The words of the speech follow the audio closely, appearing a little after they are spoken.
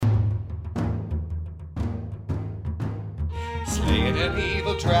Slaying an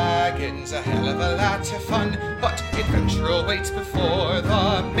evil dragon's a hell of a lot of fun, but adventure awaits before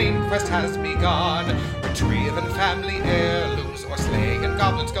the main quest has begun. Retrieving family heirlooms or slaying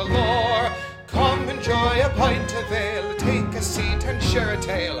goblins galore. Come enjoy a pint of ale, take a seat and share a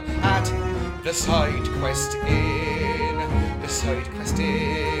tale at the Side Quest Inn. The Side Quest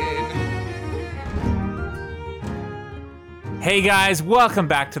Inn. Hey guys, welcome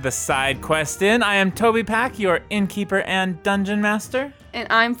back to the Side Quest Inn. I am Toby Pack, your innkeeper and dungeon master. And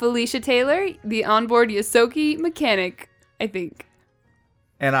I'm Felicia Taylor, the onboard Yosoki mechanic, I think.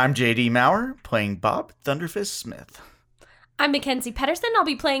 And I'm JD Maurer, playing Bob Thunderfist Smith. I'm Mackenzie Pedersen, I'll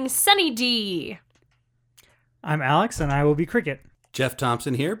be playing Sunny D. I'm Alex, and I will be Cricket. Jeff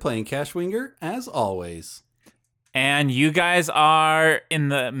Thompson here, playing Cashwinger, as always. And you guys are in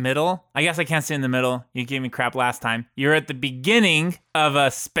the middle. I guess I can't say in the middle. You gave me crap last time. You're at the beginning of a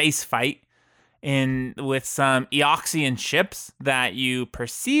space fight with some Eoxian ships that you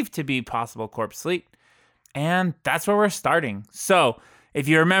perceive to be possible corpse fleet. And that's where we're starting. So, if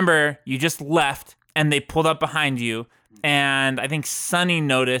you remember, you just left and they pulled up behind you. And I think Sunny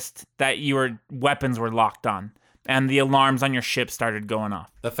noticed that your weapons were locked on. And the alarms on your ship started going off.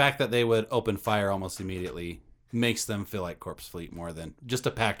 The fact that they would open fire almost immediately makes them feel like Corpse Fleet more than just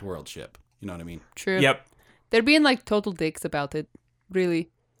a packed world ship. You know what I mean? True. Yep. They're being like total dicks about it, really.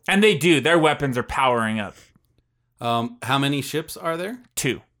 And they do. Their weapons are powering up. How many ships are there?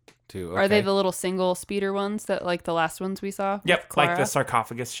 2. 2. Okay. Are they the little single speeder ones that like the last ones we saw? Yep, like the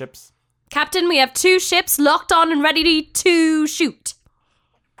sarcophagus ships. Captain, we have 2 ships locked on and ready to shoot.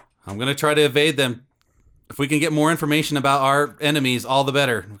 I'm going to try to evade them. If we can get more information about our enemies, all the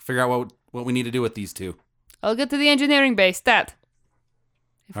better. Figure out what we need to do with these 2. I'll get to the engineering base, stat.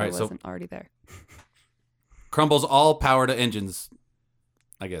 If All I right, so- wasn't already there. Crumbles all power to engines,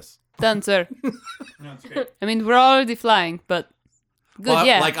 I guess. Done, sir. I mean, we're already flying, but good, Well,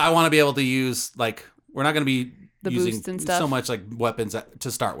 yeah. Like, I want to be able to use, like, we're not going to be The using boost and stuff. so much, like, weapons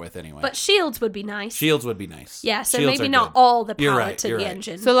to start with anyway. But shields would be nice. Shields would be nice. Yeah, so Shields maybe are not good. all the You're power right, to you're the right.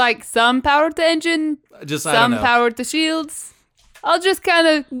 engine. So like some power to engine, I don't some know. power to shields. I'll just kind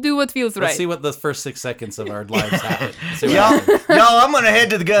of do what feels Let's right. see what the first 6 seconds of our lives happen. See what Y'all, happens. I'm gonna head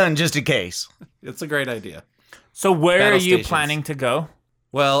to the gun just in case. It's a great idea. So where Battle are you stations. planning to go?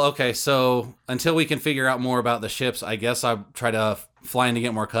 Well, okay, so until we can figure out more about the ships, I guess I'll try to fly in to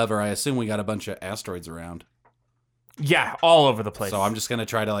get more cover. I assume we got a bunch of asteroids around. Yeah, all over the place. So I'm just going to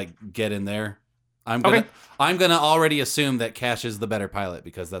try to, like, get in there. I'm gonna already assume that Cash is the better pilot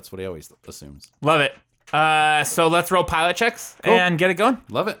because that's what he always assumes. Love it. So let's roll pilot checks and get it going.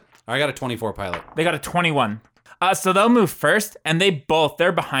 Love it. I got a 24 pilot. They got a 21. So they'll move first, and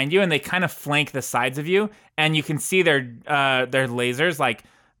they're behind you, and they kind of flank the sides of you, and you can see their lasers, like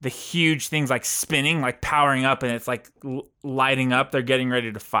the huge things, like spinning, like powering up, and it's like lighting up. They're getting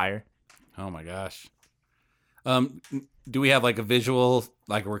ready to fire. Oh my gosh. Do we have like a visual,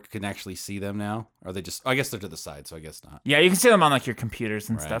 like where we can actually see them now? Or are they just? I guess they're to the side, so I guess not. Yeah, you can see them on like your computers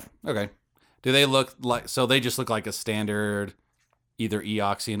and Right. stuff. Okay. Do they look like? So they just look like a standard, either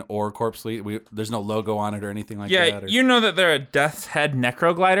Eoxian or Corpse Fleet. There's no logo on it or anything like Yeah, that. Or? you know that they're a Death's Head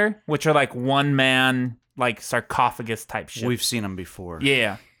Necroglider, which are like one man, like sarcophagus type ships. We've seen them before.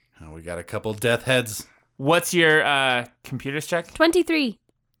 Yeah. Oh, we got a couple death heads. What's your computers check? 23.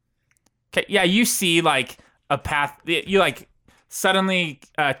 Okay, yeah, you see like a path. You like suddenly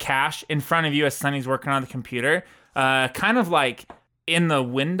Cash in front of you as Sunny's working on the computer, kind of like in the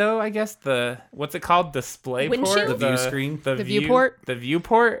window, I guess. What's it called? Display port? Windshield? The view screen? The viewport? The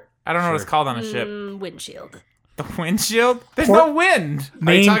viewport? I don't know what it's called on a ship. Windshield. The windshield? There's no wind.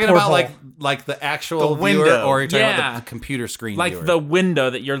 Are you talking about porthole. like the actual The viewer, window. or are you talking Yeah. about the computer screen Like viewer? the window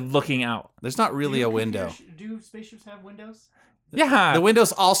that you're looking out. There's not really a window. Do spaceships have windows? Yeah. The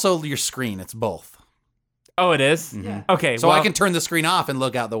window's also your screen. It's both. Oh, it is? Yeah. Okay. So well, I can turn the screen off and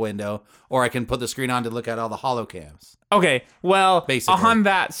look out the window, or I can put the screen on to look at all the holocams. Okay, well, Basically. on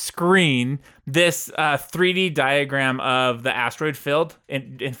that screen, this 3D diagram of the asteroid field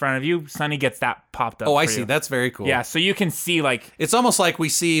in front of you, Sunny gets that popped up. Oh, I for see. you. That's very cool. Yeah, so you can see like It's almost like we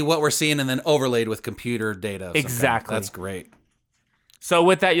see what we're seeing and then overlaid with computer data. of some kind. Exactly. That's great. so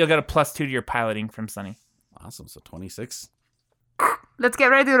with that you'll get a +2 to your piloting from Sunny. Awesome. So 26. Let's get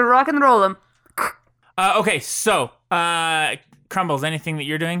ready to rock and roll them. Okay, so Crumbles, anything that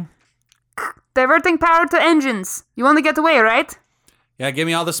you're doing? Diverting power to engines. You want to get away, right? Yeah, give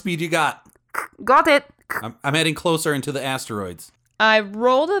me all the speed you got. Got it. I'm heading closer into the asteroids. I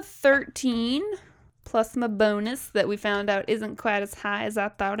rolled a 13 plus my bonus that we found out isn't quite as high as I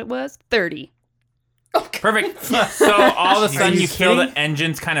thought it was. 30. Oh, God. Perfect. So all of a sudden you you feel kidding? the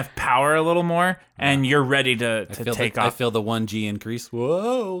engines kind of power a little more, and you're ready to take I off. feel the 1G increase.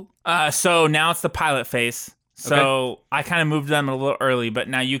 Whoa. So now it's the pilot phase. So I kind of moved them a little early, but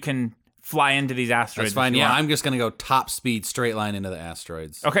now you can fly into these asteroids. That's fine. if you Yeah, want. I'm just going to go top speed, straight line into the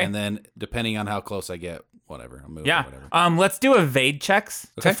asteroids. Okay. And then depending on how close I get, whatever. I'll move Yeah. whatever. Let's do evade checks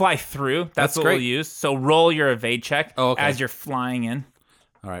Okay. to fly through. That's what great. we'll use. So roll your evade check Oh, okay. as you're flying in.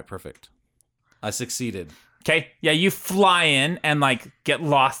 All right, perfect. I succeeded. Okay. Yeah, you fly in and like get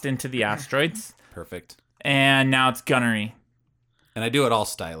lost into the asteroids. Perfect. And now it's gunnery. And I do it all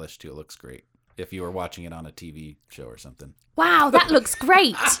stylish too. It looks great. If you were watching it on a TV show or something. Wow, that looks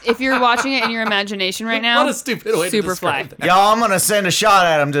great. If you're watching it in your imagination right now, What a stupid way to super describe fly. that. Y'all, I'm gonna send a shot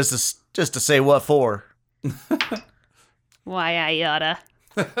at him just to say what for. Why I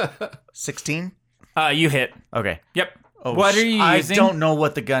oughta. 16. You hit. Okay. Yep. Oh, What are you using? I don't know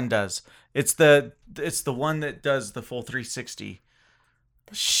what the gun does. It's the one that does the full 360.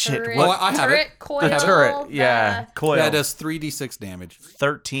 Shit. Turret- Well, I have turret it. coil. The turret. Yeah. Coil. Yeah, it does 3d6 damage.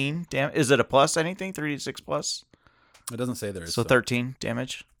 13 damage. Is it a plus anything? 3d6 plus? It doesn't say there is. So 13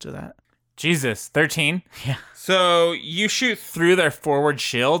 damage to that. Jesus, 13. Yeah. So you shoot through their forward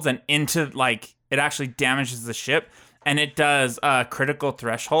shields and into like it actually damages the ship, and it does critical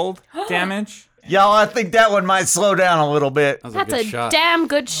threshold damage. Y'all, I think that one might slow down a little bit. That was That's a a good shot. damn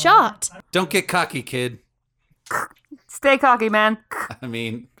good shot. Don't get cocky, kid. stay cocky, man. I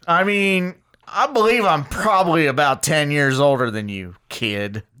mean, I mean, I believe I'm probably about 10 years older than you,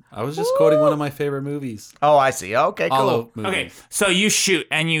 kid. I was just quoting one of my favorite movies. Oh, I see. Okay, cool. Hollow movies. Okay, so you shoot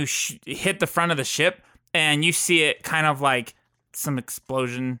and you hit the front of the ship, and you see it kind of like some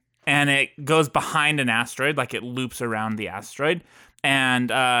explosion, and it goes behind an asteroid, like it loops around the asteroid, and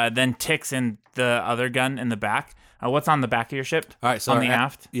then ticks in the other gun in the back. What's on the back of your ship? All right, so on our the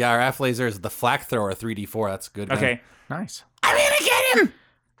aft. Yeah, our aft laser is the flak thrower 3d4. That's a good. gun. Okay. Nice. I'm gonna get him.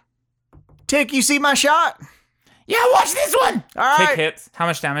 Tick, you see my shot? Yeah, watch this one. All Tick right. hits. How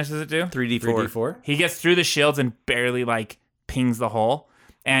much damage does it do? 3d4. 3d4. He gets through the shields and barely like pings the hole,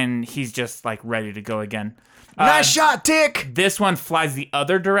 and he's just like ready to go again. Nice shot, Tick. This one flies the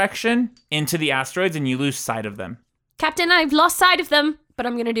other direction into the asteroids, and you lose sight of them. Captain, I've lost sight of them, but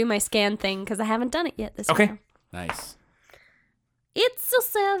I'm gonna do my scan thing because I haven't done it yet this Okay. round. Nice. It's a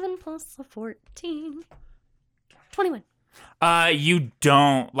 7 plus a 14. 21. You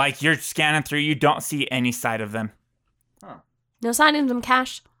don't like you're scanning through. You don't see any sight of them. No sign of them,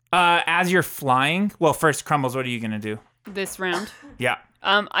 Cash. As you're flying, well, first Crumbles, what are you gonna do? This round. Yeah.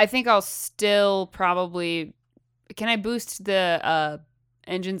 I think I'll still probably. Can I boost the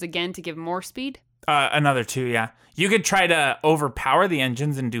engines again to give more speed? Another 2. Yeah. You could try to overpower the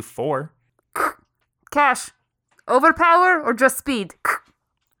engines and do 4. Cash, overpower or just speed?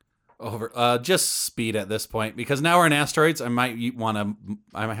 Over. Just speed at this point because now we're in asteroids. I might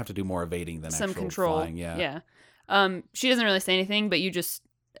have to do more evading than Some actual control. flying. Yeah. Yeah. She doesn't really say anything, but you just.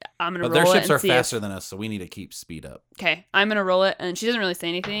 I'm gonna But roll their it ships and are see faster than us, so we need to keep speed up. Okay, I'm gonna roll it, and she doesn't really say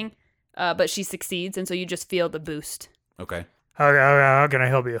anything, but she succeeds, and so you just feel the boost. Okay. How can I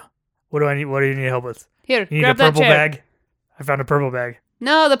help you? What do I need? What do you need help with? Here, You need grab a that purple chair. bag. I found a purple bag.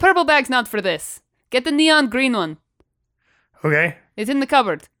 No, the purple bag's not for this. Get the neon green one. Okay. It's in the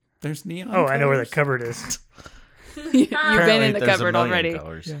cupboard. There's neon. Oh, I know where the colors. cupboard is. You've been in the there's a cupboard million already.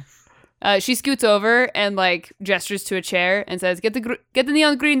 colors. She scoots over and like gestures to a chair and says, "Get the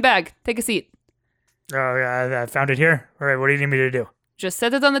neon green bag. Take a seat. Oh, yeah, I found it here. All right, what do you need me to do? Just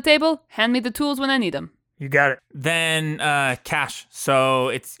set it on the table. Hand me the tools when I need them." You got it. Then Cash. So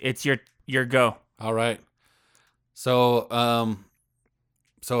it's your go. All right. So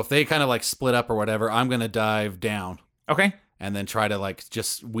so if they kind of like split up or whatever, I'm gonna dive down Okay. and then try to like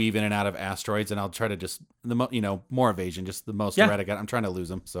just weave in and out of asteroids, and I'll try to just more evasion, just the most Yeah. red I got. I'm trying to lose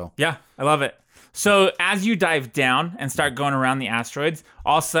them. So Yeah, I love it. So as you dive down and start going around the asteroids,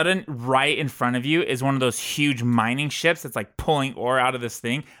 all of a sudden, right in front of you is one of those huge mining ships that's like pulling ore out of this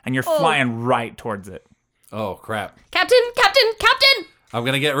thing, and you're flying right towards it. oh crap, Captain! Captain! Captain! I'm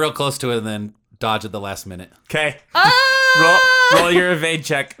gonna get real close to it and then dodge at the last minute. Okay. Ah! Roll your evade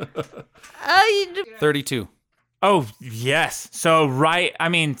check. 32. Oh, yes. So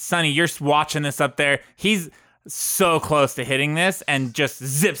Sonny, you're watching this up there. He's so close to hitting this and just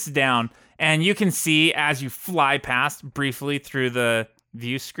zips down. And you can see as you fly past briefly through the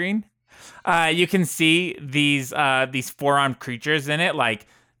view screen, you can see these four-armed creatures in it, like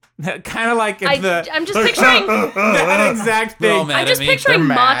kind of like I'm just picturing. that exact They're all thing. mad I'm at just me. picturing They're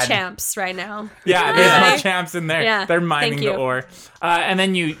mad. Machamps right now. Yeah, there's no champs in there. Yeah, They're mining thank the you. ore. And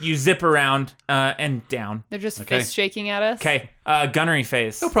then you zip around and down. They're just Okay. fist shaking at us. Okay, gunnery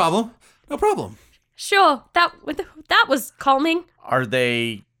phase. No problem. No problem. Sure. That was calming. Are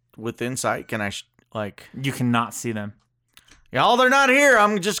they within sight? Can I like? You cannot see them. Y'all, they're not here.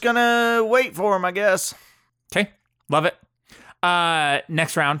 I'm just gonna wait for them, I guess. Okay, love it.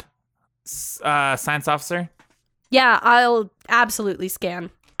 Next round, science officer. Yeah, I'll absolutely scan.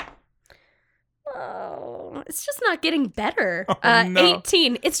 Oh, it's just not getting better. no.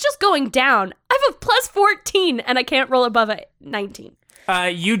 18. It's just going down. I have a plus 14 and I can't roll above a 19.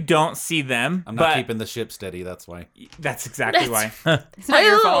 You don't see them. I'm but not keeping the ship steady. That's why. That's exactly why. It's not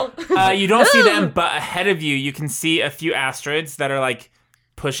your fault. You don't see them, but ahead of you, you can see a few asteroids that are like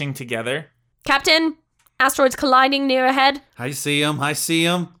pushing together. Captain, asteroids colliding near ahead. I see him. I see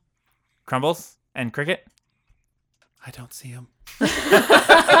him. Crumbles and Cricket. I don't see him.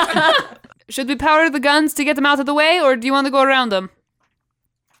 Should we power the guns to get them out of the way, or do you want to go around them?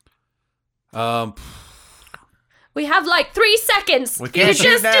 We have like 3 seconds. We can't you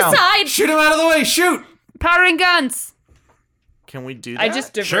shoot just now. decide. Shoot him out of the way. Shoot. Powering guns. Can we do that? I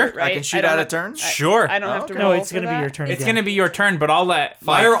just divert, Sure. right? I can shoot don't out have- a turn. Sure. I don't have to okay. roll No, it's for gonna be that. your turn. It's again. gonna be your turn, but I'll let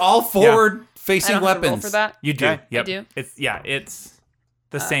Fire all forward I facing don't have to roll weapons. for that. You do. Okay. Yep. I do? It's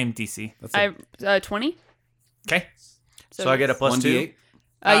the same DC. That's a I 20. Okay. So I get a plus 2.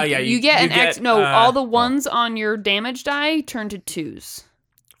 1d8. Yeah, you get an X. No, oh. all the ones on your damage die turn to 2s.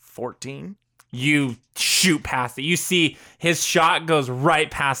 14. You shoot past it. You see his shot goes right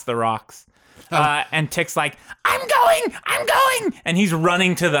past the rocks. And Tick's like, I'm going, and he's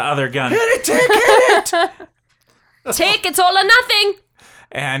running to the other gun. Tick, it's all or nothing.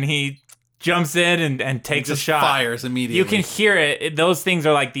 And he jumps in and takes a Just shot. fires immediately. You can hear it. Those things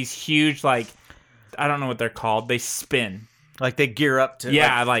are like these huge, like, I don't know what they're called. They spin. Like they gear up to.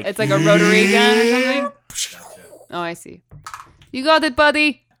 Yeah, like It's like a rotary gun or something. Oh, I see. You got it,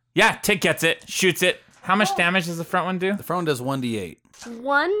 buddy. yeah. Tick gets it, shoots it. How much damage does the front one do? The front does 1d8.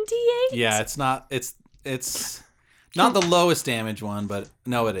 1d8? Yeah, it's not. It's not the lowest damage one, but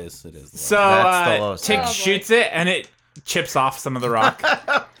no, it is. It is. The So That's the lowest Tick damage. shoots it and it chips off some of the rock,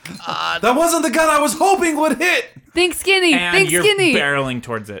 that wasn't the gun I was hoping would hit. Think skinny. and Think you're skinny. barreling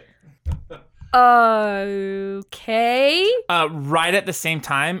towards it. Okay. Right at the same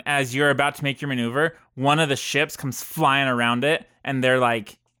time as you're about to make your maneuver, one of the ships comes flying around it, and they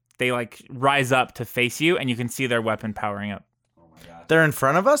rise up to face you, and you can see their weapon powering up. They're in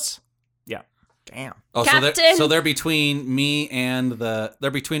front of us? Yeah. Damn. Oh, Captain! so they're between me and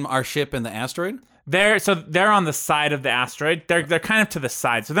they're between our ship and the asteroid. They're on the side of the asteroid. They're kind of to the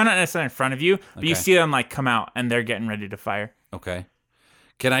side, so they're not necessarily in front of you, but you Okay. see them like come out, and they're getting ready to fire. Okay.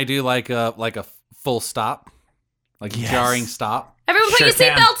 Can I do like a full stop, like a jarring stop? Everyone put Sure your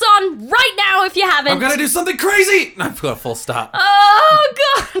can. seatbelts on right now if you haven't. I'm gonna do something crazy. I'm going full stop. Oh,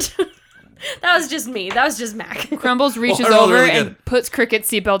 God. That was just me. That was just Mac. Crumbles reaches I rolled over really and good. puts Cricket's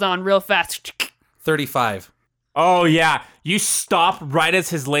seatbelt on real fast. 35. Oh yeah, you stop right as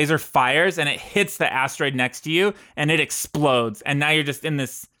his laser fires, and it hits the asteroid next to you, and it explodes, and now you're just in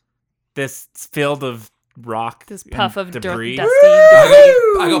this field of rock, This and puff of debris. dusty.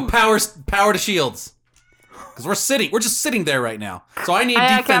 I go power to shields. Because we're just sitting there right now. So I need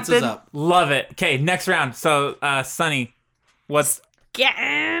Aye, aye, defenses Captain. up. Love it. Okay, next round. So, Sunny, what's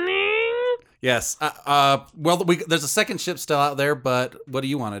Scanning. Yes. Well, there's a second ship still out there, but what do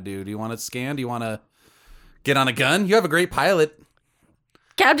you want to do? Do you want to scan? Do you want to get on a gun? You have a great pilot.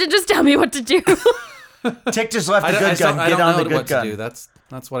 Captain, just tell me what to do. Tick just left the I good gun. don't Get on know the good what gun. to do.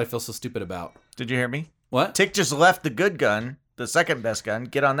 That's what I feel so stupid about. Did you hear me? What? Tick just left the good gun, the second best gun.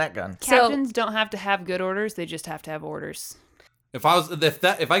 Get on that gun. Captains don't have to have good orders; they just have to have orders. If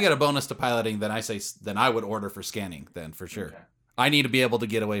I get a bonus to piloting, then I would order for scanning. Then for sure. I need to be able to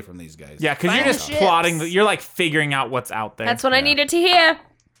get away from these guys. yeah? Because you're Find just ships. plotting. You're like figuring out what's out there. That's what I needed to hear.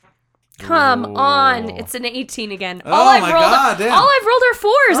 Come on. It's an 18 again. Oh my God, damn. All I've rolled are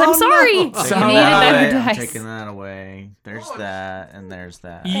 4s. I'm sorry. You need a better I'm dice. taking that away. There's that, and there's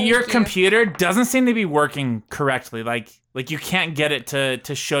that. Your computer doesn't seem to be working correctly. Like you can't get it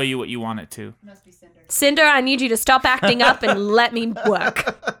to show you what you want it to. Cinder, I need you to stop acting up and let me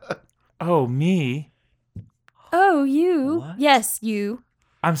work. Oh, me? Oh, you? What? Yes, you.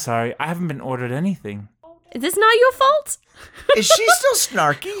 I'm sorry. I haven't been ordered anything. Is this not your fault? Is she still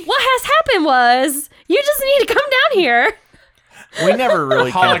snarky? What has happened was you just need to come down here. We never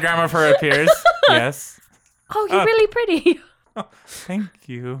really can. Hologram of her appears. Yes. Oh, you're really pretty. Thank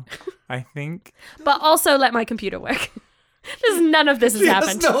you. I think. But also let my computer work. None of this has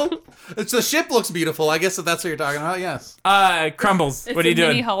happened. No. It's the ship looks beautiful. I guess if that's what you're talking about. Yes. Crumbles. It's What are you a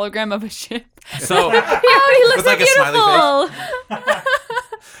mini doing? hologram of a ship. So, Oh, he looks With so like a smiley beautiful.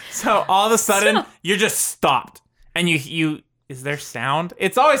 so all of a sudden, you're just stopped, and you is there sound?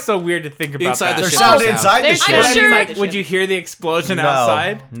 It's always so weird to think about Inside that. the There's ship. sound Sound. inside the There's ship. I'm sound sure- inside Like, the would ship. you hear the explosion No.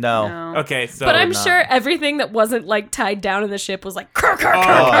 outside? No. Okay, so But I'm not. sure everything that wasn't like tied down in the ship was like "Krr, krr, krr, Oh,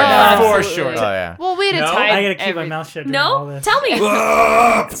 krr." yeah. for Absolutely. sure. Oh yeah. Well, we had to No? tie I gotta keep my every- mouth shut. during all No, this. tell me.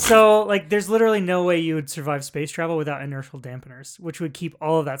 So, like, there's literally no way you would survive space travel without inertial dampeners, which would keep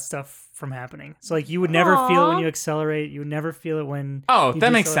all of that stuff from happening. So, like, you would never feel it when Aw. you accelerate. You would never feel it when. Oh, you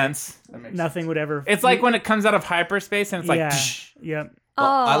that makes decelerate. sense. Nothing would ever. It's like when it comes out of hyperspace and it's like, yeah, psh. yep. Oh,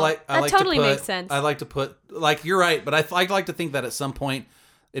 I like that to totally put- makes sense. I like to put like you're right, but I like to think that at some point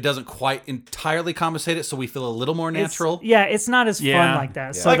it doesn't quite entirely compensate it, so we feel a little more It's- natural. Yeah, it's not as Yeah. fun like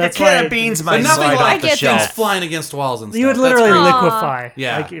that. So Like a that's can why of beans might But nothing slide like off the get shelf. things flying against walls and stuff. you would That's literally great. liquefy.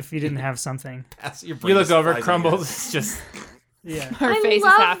 Yeah. Like if you didn't have something. That's- your You brain look just over, flies Crumbles. in. It's just Yeah. Her I face is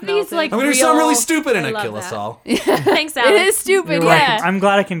love half these, melted. like, I'm gonna sound really real- stupid and I it love kill us that. all. Thanks, Alex. It is stupid, You're yeah. right. I'm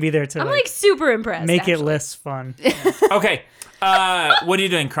glad I can be there to I'm like super impressed. make it actually. less fun. okay. What are you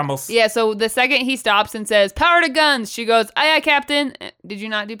doing, Crumbles? Yeah, so the second he stops and says, "Power to guns," she goes, "Aye, aye, Captain." Did you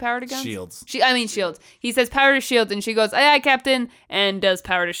not do power to guns? Shields. Shields. He says power to shields, and she goes, "Aye, aye, Captain," and does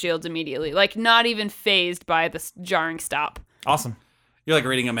power to shields immediately. Like, not even phased by the jarring stop. Awesome. You're like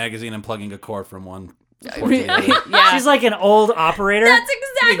reading a magazine and plugging a cord from one port to the other. Yeah, She's like an old operator. That's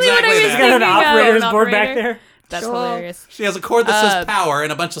exactly what I Exactly was that. She's thinking got an operator's of. board back there. that's Sure. hilarious. She has a cord that says Uh, power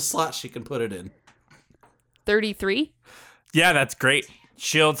and a bunch of slots she can put it in. 33. Yeah, that's great.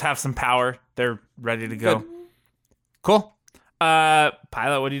 Shields have some power. They're ready to go. Good. Cool.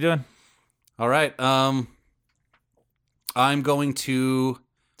 Pilot, what are you doing? All right. I'm going to.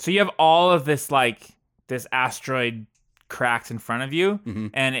 So you have all of this this asteroid cracks in front of you,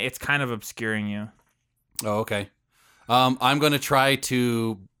 Mhm. and it's kind of obscuring you. Oh, okay. I'm going to try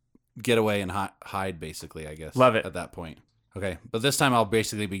to get away and hide, basically, I guess. Love it. At that point. Okay. But this time I'll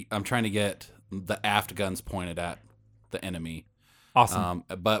basically be. I'm trying to get the aft guns pointed at the enemy. Awesome.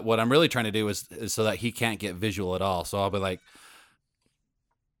 But what I'm really trying to do is so that he can't get visual at all. So I'll be like,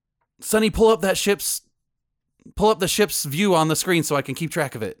 Sonny, pull up the ship's view on the screen so I can keep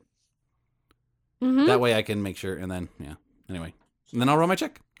track of it. Mhm. That way I can make sure. And then, yeah. Anyway. And then I'll roll my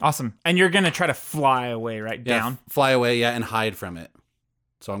check. Awesome. And you're going to try to fly away, right? Yeah, Down. fly away, yeah, and hide from it.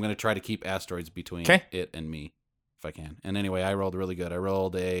 So I'm going to try to keep asteroids between 'Kay. it and me if I can. And anyway, I rolled really good. I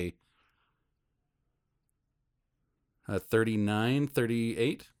rolled a 39,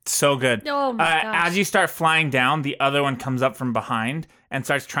 38. So good. Oh my gosh. As you start flying down, the other one comes up from behind and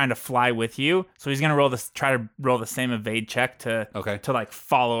starts trying to fly with you. So he's gonna try to roll the same evade check to Okay.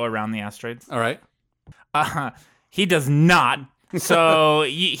 follow around the asteroids. All right. He does not. So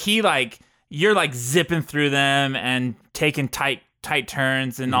you're zipping through them and taking tight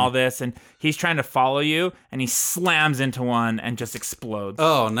turns and all this, and he's trying to follow you, and he slams into one and just explodes.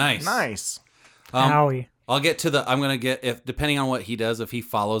 Oh, nice. Nice. Howie. I'll get to the. I'm gonna get if depending on what he does. If he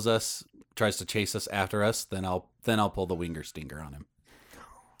follows us, tries to chase us after us, then I'll pull the winger stinger on him.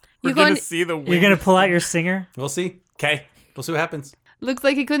 We're You gonna going- see the. You're gonna pull out your singer. We'll see. Okay. We'll see what happens. Looks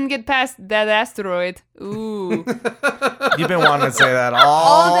like he couldn't get past that asteroid. Ooh. You've been wanting to say that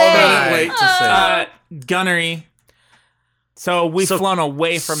all day. night. Wait to say. Gunnery. So we've So- flown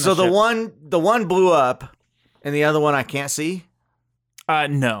away from So the ship. the one blew up, and the other one I can't see.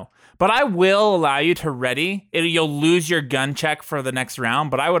 No. But I will allow you to ready. You'll lose your gun check for the next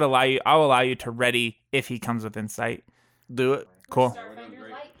round, but I'll allow you to ready if he comes within sight. Do it. Cool.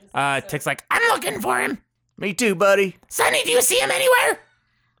 Tick's like, I'm looking for him. Me too, buddy. Sonny, do you see him anywhere?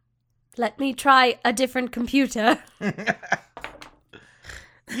 Let me try a different computer.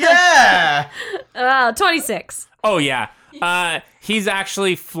 Yeah. 26. Oh yeah. He's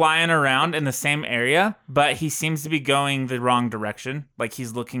actually flying around in the same area, but he seems to be going the wrong direction. Like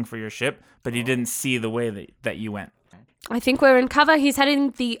he's looking for your ship, but he didn't see the way that you went. I think we're in cover. He's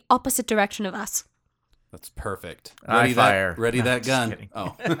heading the opposite direction of us. That's perfect. I fire. Ready that just gun. kidding.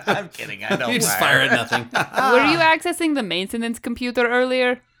 Oh, I'm kidding. I don't. you just fire at nothing. Were you accessing the maintenance computer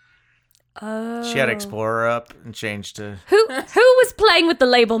earlier? Oh. She had Explorer up and changed to. Who was playing with the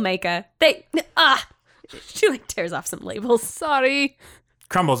label maker? She like tears off some labels. Sorry.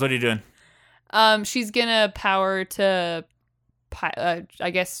 Crumbles, what are you doing? She's gonna power to, I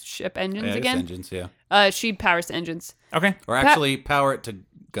guess, ship engines Yeah, I guess again. engines, yeah. She powers to engines. Okay. Or actually, power it to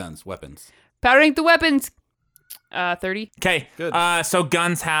guns, weapons. Powering to weapons. 30. Okay. Good. So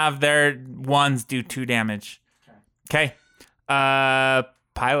guns have their ones do 2 damage. Okay.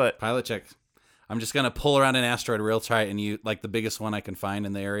 Pilot. Pilot check. I'm just gonna pull around an asteroid real tight and you like the biggest one I can find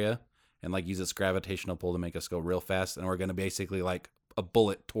in the area, and like use its gravitational pull to make us go real fast. And we're gonna basically like a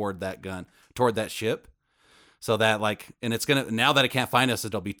bullet toward that ship, so that like, and it's gonna now that it can't find us,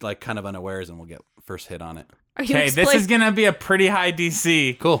 it'll be like kind of unawares, and we'll get first hit on it. Are you Okay, this explain- is gonna be a pretty high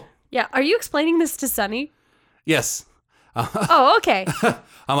DC. Cool. Yeah, are you explaining this to Sunny? Yes. Oh, okay.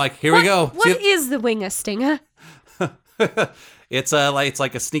 I'm like, here we go. What is the Winger Stinger? It's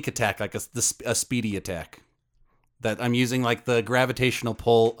like a sneak attack, like a speedy attack. That I'm using like the gravitational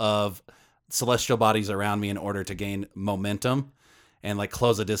pull of celestial bodies around me in order to gain momentum and like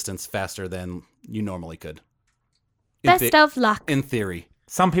close a distance faster than you normally could. Best of luck. In theory.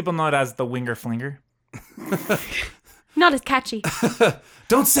 Some people know it as the Winger Flinger. Not as catchy.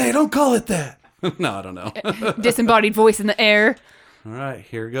 Don't call it that. No, I don't know. Disembodied voice in the air. All right,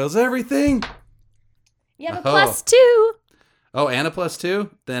 here goes everything. You have a Oh. +2. Oh, and a +2?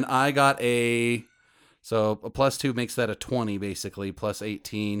 Then I got so a +2 makes that a 20 basically, plus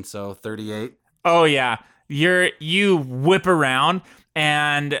 18, so 38. Oh yeah, you whip around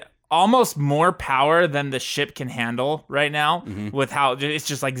and almost more power than the ship can handle right now. With how it's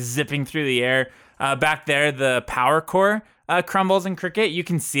just like zipping through the air. Back there, the power core crumbles and Cricket. You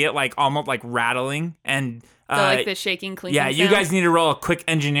can see it like almost like rattling and. So like the shaking, clinking Yeah, you sound. guys need to roll a quick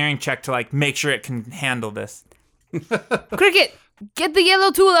engineering check to like make sure it can handle this. Cricket, get the yellow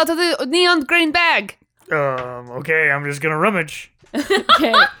tool out of the neon green bag. Okay, I'm just gonna rummage.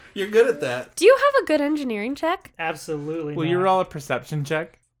 Okay. You're good at that. Do you have a good engineering check? Absolutely. Will you roll a perception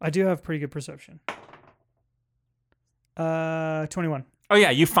check? I do have pretty good perception. 21. Oh yeah,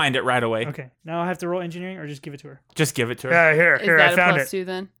 you find it right away. Okay, now I have to roll engineering or just give it to her. Just give it to her. Yeah, here, Is here, that I a found it. +2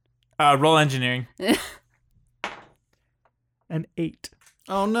 then? Roll engineering. An 8.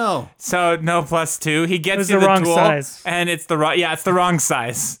 Oh no. So no +2. He It gets was you the the wrong tool, size. and it's the wrong. Yeah, it's the wrong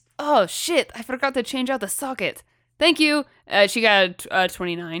size. Oh shit! I forgot to change out the socket. Thank you. She got a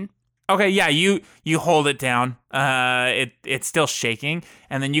 29. Okay, yeah, you hold it down. It's still shaking,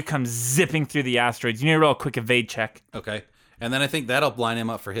 and then you come zipping through the asteroids. You need to roll a quick evade check. Okay. And then I think that'll line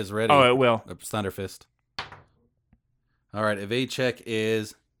him up for his ready. Oh, it will. Thunder Fist. All right, evade check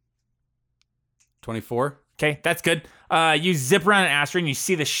is 24. Okay, that's good. You zip around an asteroid, and you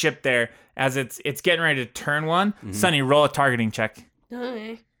see the ship there as it's getting ready to turn one. Sonny, roll a targeting check.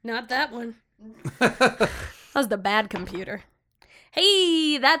 No, not that one. That was the bad computer.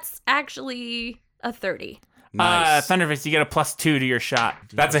 Hey, that's actually a 30. Nice. Thunderfist, you get a +2 to your shot.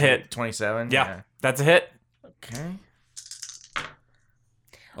 That's a hit. 27. Yeah, that's a hit. Okay.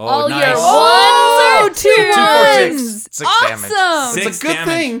 Oh, All nice. your Oh, ones. 2 4, 6. ones. 6 damage. Awesome. It's Six a good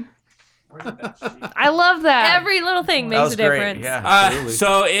damage. thing. I love that. Every little thing That makes was a great. difference. Yeah. Absolutely.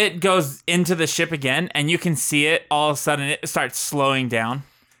 So it goes into the ship again, and you can see it. All of a sudden, it starts slowing down,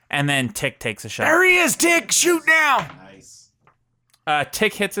 and then Tick takes a shot. There he is, Tick. Shoot down.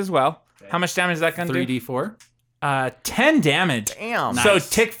 Tick hits as well. How much damage is that going to do? 3d4. 10 damage. Damn. So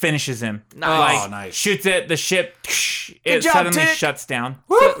Tick finishes him. Nice. Oh, nice. Shoots it. The ship. It job, suddenly Tick. shuts down.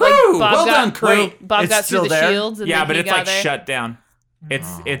 Like, Woo! Bob Well got, done, crew. Wait, Bob It's got through still the there? shields and Yeah, then but he it's got like there. shut down.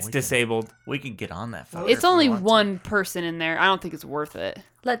 It's we can- disabled. We could get on that. fucker It's if we only want to. one person in there. I don't think it's worth it.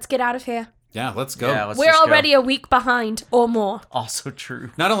 Let's get out of here. Yeah, let's go. Yeah, let's We're just go. already a week behind or more. Also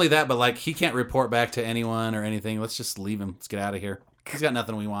true. Not only that, but like he can't report back to anyone or anything. Let's just leave him. Let's get out of here. He's got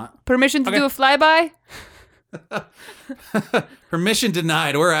nothing we want. Permission to do a flyby? Permission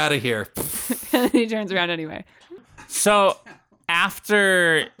denied. We're out of here. And he turns around anyway. So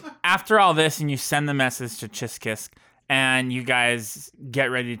after all this, and you send the message to Chiskisk, and you guys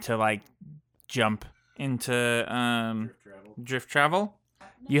get ready to like jump into drift travel.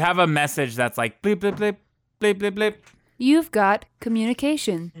 You have a message that's like bleep bleep bleep bleep bleep bleep. You've got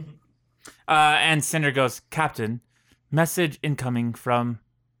communication. And Cinder goes, Captain, message incoming from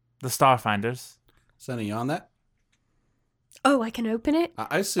the Starfinders. Sunny, you on that? Oh, I can open it?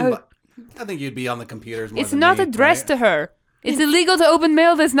 I assume. Oh. I think you'd be on the computers more It's than not me, addressed right? to her. It's illegal to open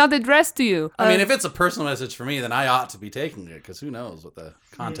mail that's not addressed to you. I mean, if it's a personal message for me, then I ought to be taking it because who knows what the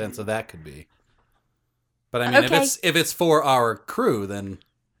contents of that could be. But I mean, Okay. if it's for our crew, then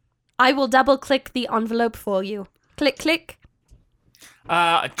I will double click the envelope for you. Click, click.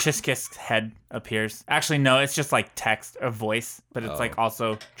 Chiskisk's head appears. Actually, no, it's just like text, a voice, but it's like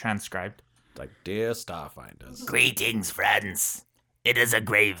also transcribed. like, dear Starfinders. Greetings, friends. It is a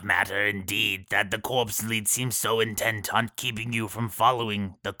grave matter indeed that the corpse lead seems so intent on keeping you from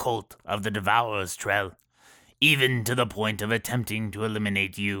following the cult of the Devourer's trail, even to the point of attempting to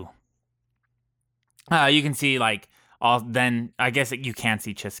eliminate you. You can see like all. Then I guess you can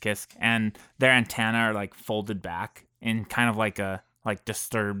see Chiskisk, and their antennae are like folded back in kind of like a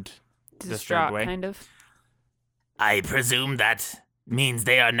disturbed Distraught, way. kind of. I presume that means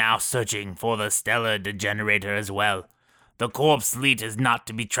they are now searching for the stellar degenerator as well. The corpse fleet is not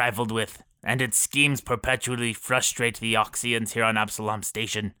to be trifled with, and its schemes perpetually frustrate the Oxians here on Absalom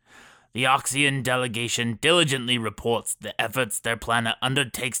Station. The Oxian delegation diligently reports the efforts their planet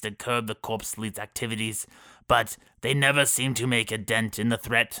undertakes to curb the Corpse Fleet's activities, but they never seem to make a dent in the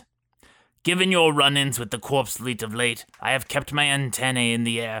threat. Given your run-ins with the Corpse Fleet of late, I have kept my antennae in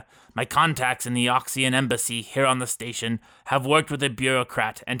the air. My contacts in the Eoxian embassy here on the station have worked with a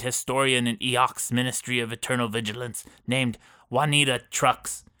bureaucrat and historian in Eox's Ministry of Eternal Vigilance named Juanita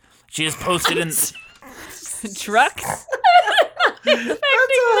Trucks. She is posted in... Trucks? That's a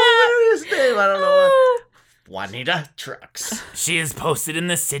hilarious name. I don't know. Juanita Trucks. She is posted in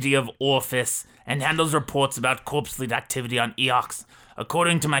the city of Orphis and handles reports about Corpse Fleet activity on Eox.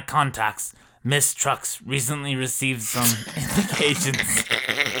 According to my contacts, Miss Trucks recently received some indications.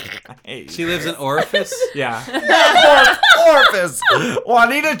 She lives in Orifice? Yeah. Orifice.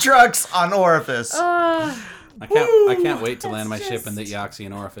 Juanita Trucks on Orifice. I can't wait to land my ship in the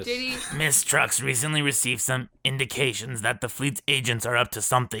Eoxian Orifice. Miss Trucks recently received some indications that the fleet's agents are up to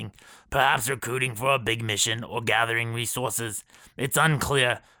something, perhaps recruiting for a big mission or gathering resources. It's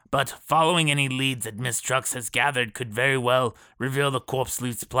unclear, but following any leads that Miss Trucks has gathered could very well reveal the Corpse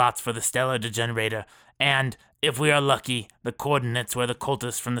Fleet's plots for the Stellar Degenerator, and, if we are lucky, the coordinates where the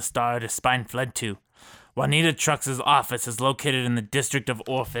cultists from the Star of Spine fled to. Juanita Trucks' office is located in the district of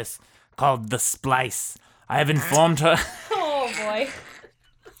Orphis, called the Splice. I have informed her... Oh, boy.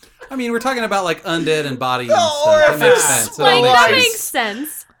 I mean, we're talking about like undead and body and stuff. That makes sense. It all Like, makes that sense.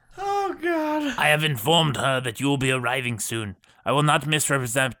 makes sense. Oh, God. I have informed her that you will be arriving soon. I will not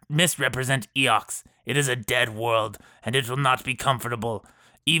misrepresent Eox. It is a dead world, and it will not be comfortable,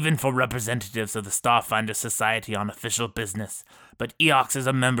 even for representatives of the Starfinder Society on official business. But Eox is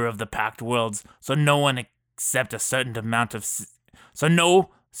a member of the Pact Worlds, so no one except a certain amount of...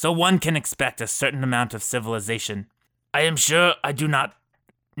 So one can expect a certain amount of civilization. I am sure I do not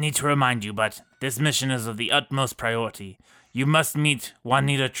need to remind you, but this mission is of the utmost priority. You must meet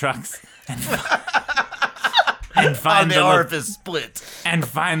Juanita Trucks and find the Orifice split. And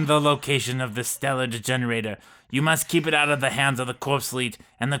find the location of the Stellar Degenerator. You must keep it out of the hands of the Corpse Fleet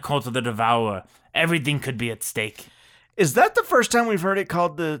and the Cult of the Devourer. Everything could be at stake. Is that the first time we've heard it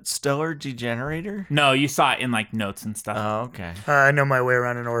called the Stellar Degenerator? No, you saw it in like notes and stuff. Oh, okay. I know my way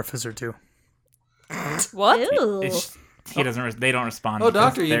around an orifice or two. What? Ew. He doesn't. They don't respond. Oh, because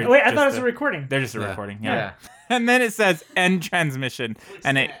Doctor, you- they're Wait, I just thought it was a recording. They're just a Yeah. recording. Yeah. And then it says end transmission,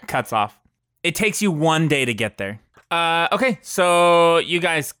 and it cuts off. It takes you 1 day to get there. Okay, so you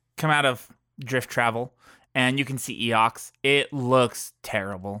guys come out of drift travel, and you can see Eox. It looks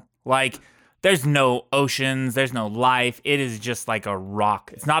terrible. Like, there's no oceans, there's no life. It is just like a rock.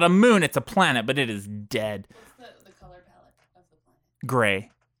 It's not a moon, it's a planet, but it is dead. What's the color palette of the planet?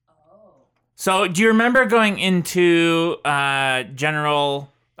 Gray. So, do you remember going into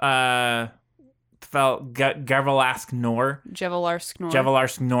General Gervalask Nor? Jevelarsk Nor.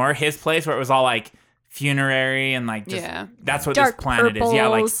 Jevelarsk Nor, his place where it was all like funerary and like just Yeah. that's what Dark this planet is. Yeah,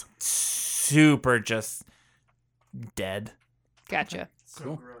 like purples. super just dead. Gotcha.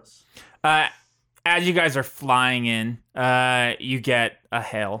 So gross. As you guys are flying in, you get a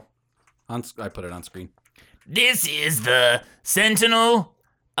hail. I put it on screen. This is the Sentinel,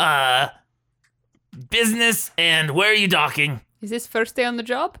 business, and where are you docking? Is this first day on the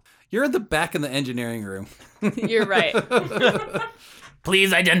job? You're in the back in the engineering room. You're right.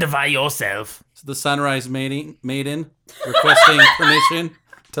 Please identify yourself. It's the Sunrise Maiden requesting permission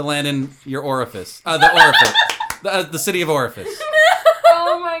to land in your orifice. The orifice. The city of Orifice.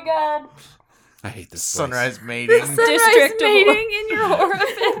 Oh, my God. I hate this place. Sunrise Mating. District of- mating in your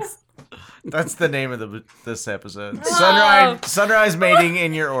orifice. That's the name of this episode. Oh. Sunrise Mating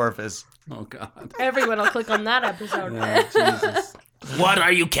in your orifice. Oh, God. Everyone will click on that episode. Yeah, Jesus. What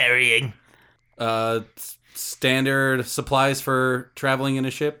are you carrying? Standard supplies for traveling in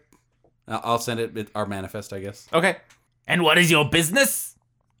a ship. I'll send it with our manifest, I guess. Okay. And what is your business?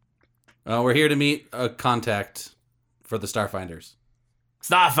 We're here to meet a contact for the Starfinders.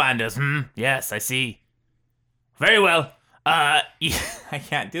 Starfinders, Yes, I see. Very well. I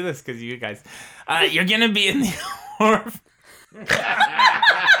can't do this because you guys. You're gonna be in the orphan. It's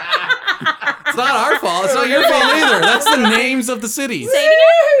not our fault. It's not your fault either. That's the names of the cities.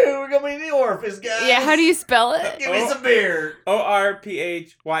 We're gonna be in the orifice, guys. Yeah, how do you spell it? Give me some beer.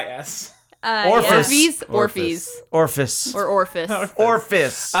 ORPHYS. Orifice. Orphes. Orifice. Or Orphis.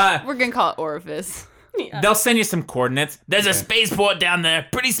 Orifice. We're gonna call it Orifice. They'll send you some coordinates. There's a spaceport down there,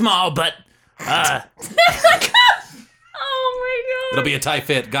 pretty small, but Oh, my It'll be a tight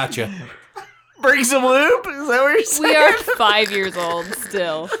fit. Gotcha. Bring some lube? Is that what you're saying? We are 5 years old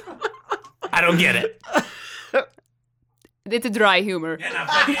still. I don't get it. It's a dry humor.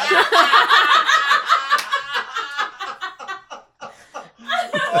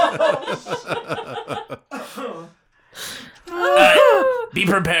 Be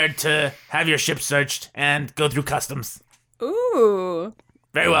prepared to have your ship searched and go through customs. Ooh.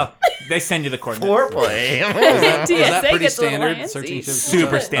 Very well. They send you the coordinates. Foreplay. Is TSA that pretty gets a little standard? antsy. Searching ships?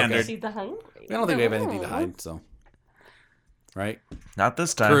 Super Okay. standard. See the hungry. I don't think we have anything to hide, so. Right? Not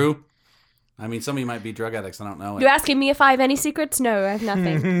this time. Crew. I mean, some of you might be drug addicts. I don't know. You asking me if I have any secrets? No, I have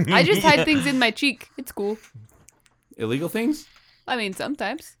nothing. I just hide things in my cheek. It's cool. Illegal things? I mean,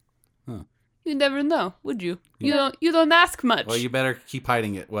 sometimes. Huh. You never know, would you? You don't ask much. Well, you better keep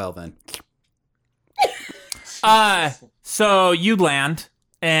hiding it well then. So you land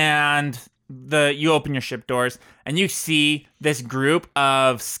and you open your ship doors and you see this group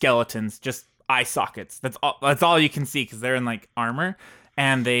of skeletons, just eye sockets. That's all you can see because they're in like armor,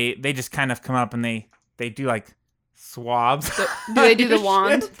 and they just kind of come up and they do like swabs. Do they do the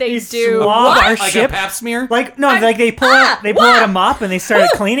wand? They They do. swab our Like ship. a pap smear? Like no, like they pull out a mop and they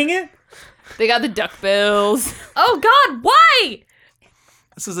start cleaning it. They got the duck bills. Oh God, why?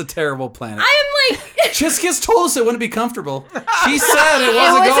 This is a terrible planet. I am like. Chiskis told us it wouldn't be comfortable. She said it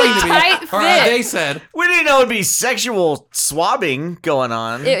wasn't was a going to be. tight Or fit. they said. We didn't know it'd be sexual swabbing going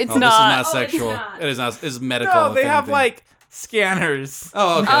on. It's Oh, not. This is not sexual. not. It is not. It's medical. No, they if have anything. like scanners.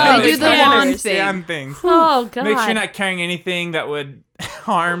 Oh, okay. Oh, That they makes do the sense. wand Scan thing. things. Oh God. Make sure you're not carrying anything that would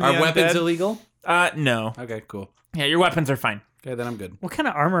harm Are the weapons undead. illegal? No. Okay, cool. Yeah, your weapons are fine. Okay, then I'm good. What kind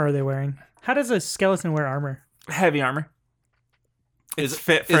of armor are they wearing? How does a skeleton wear armor? Heavy armor. Is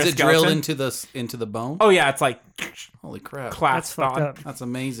fit for is a it drilled skeleton. into the bone? Oh yeah, it's like Holy crap! clasped That's fucked on. up. That's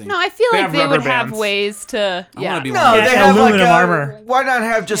amazing. No, I feel They like have they rubber would have bands. ways to. I Yeah. want to be No, one. Yeah, they have like aluminum a, armor. Why not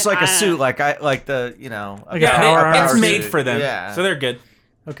have just like Yeah. a suit, like the a Yeah, power- power a armor. It's power made suit. for them, Yeah. so they're good.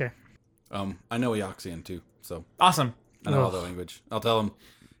 Okay. I know Eoxian too, so Awesome. I know all their language. I'll tell them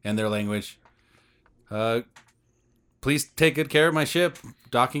in their language. Please take good care of my ship.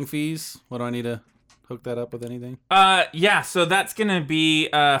 Docking fees. What do I need to hook that up with anything? Yeah, so that's gonna be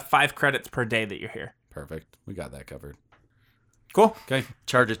 5 credits per day that you're here. Perfect. We got that covered. Cool. Okay.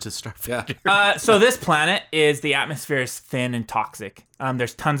 Charge it to Starfighter. Yeah. So this planet is the atmosphere is thin and toxic.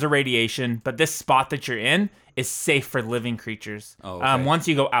 There's tons of radiation, but this spot that you're in is safe for living creatures. Oh, okay. Once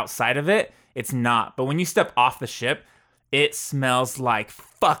you go outside of it, it's not. But when you step off the ship, it smells like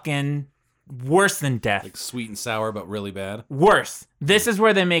fucking worse than death. Like sweet and sour, but really bad. Worse. This is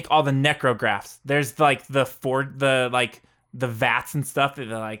where they make all the necrographs. There's like the vats and stuff that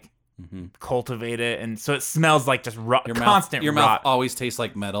they like cultivate it, and so it smells like just constant Your rot mouth always tastes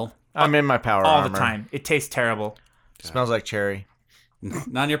like metal. I'm in my power all armor. the time. It tastes terrible. Smells like cherry.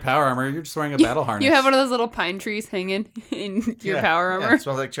 Not in your power armor. You're just wearing a battle harness. You have one of those little pine trees hanging in your power Yeah, armor. it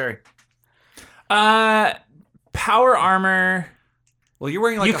smells like cherry. Power armor. Well, you're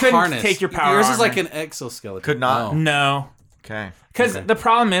wearing like You a couldn't harness. take your power Yours is like armor. an exoskeleton. Could not. No. No. Okay. Because the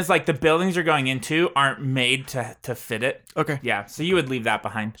problem is, like, the buildings you're going into aren't made to fit it. Okay. Yeah, so you would leave that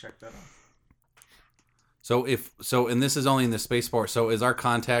behind. And this is only in the spaceport. So is our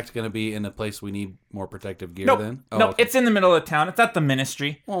contact going to be in a place we need more protective gear Nope. then? Oh, Nope. okay. It's in the middle of town. It's at the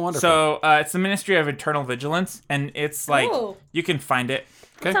Ministry. Oh, wonderful. So it's the Ministry of Eternal Vigilance, and it's like Oh. you can find it.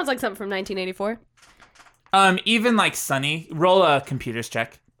 Okay. Sounds like something from 1984. Even like Sunny, roll a computers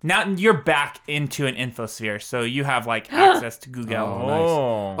check. Now you're back into an infosphere, so you have like access to Google. Oh,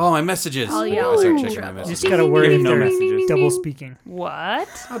 nice. Oh, my messages. Oh, yeah, I I'll start in checking my trouble. You messages. just gotta worry if no they're messages. double speaking. What?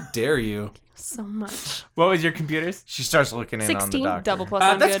 How dare you? So much. What was your computers? She starts looking in on the 16, doctor. Double plus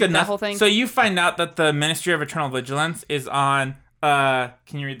on That's good that enough. whole thing. So you find out that the Ministry of Eternal Vigilance is on. Can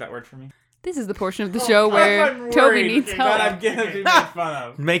you read that word for me? This is the portion of the show where Toby needs help. I'm gonna be made fun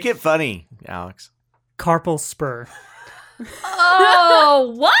of. Make it funny, Alex. Carpal spur.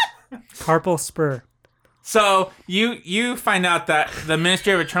 Oh, what? Carpal spur. So you find out that the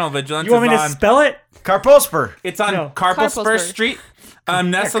Ministry of Eternal Vigilance You want me is to on. spell it? Carposper. It's on No. Carpelspur Carpelspur. Street,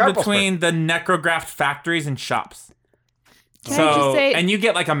 nestled Carpelspur. between the necrograph factories and shops. Can I just say- and you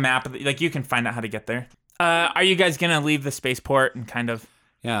get like a map, like you can find out how to get there. Are you guys gonna leave the spaceport and kind of?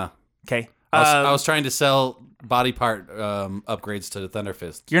 Yeah. Okay. I was trying to sell body part upgrades to the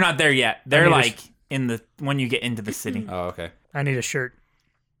Thunderfist. You're not there yet. They're need a like in the when you get into the city. Oh, okay. I need a shirt.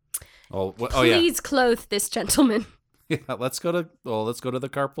 Oh, yeah. Please clothe this gentleman. Yeah. Let's go to the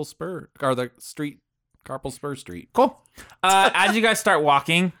Carpal Spur or the street, Carpal Spur Street. Cool. As you guys start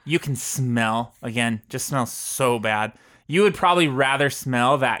walking, you can smell again. Just smells so bad. You would probably rather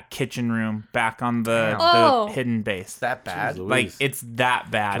smell that kitchen room back on the Oh. hidden base. That bad? Jeez Like Louise. it's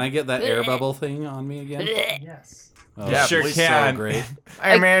that bad. Can I get that air bubble thing on me again? Yes. Oh, Yeah, sure please. can. So great.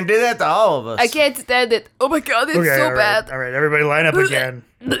 Hey, man, do that to all of us. I can't stand it. Oh my god, it's so bad. All right, everybody line up again.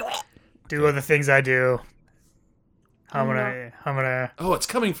 Do all the things I do. I'm gonna. Oh, it's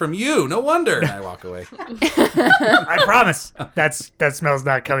coming from you. No wonder. And I walk away. I promise. That smell's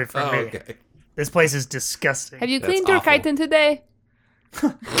not coming from Oh, me. okay. This place is disgusting. Have you That's cleaned your awful. chitin today?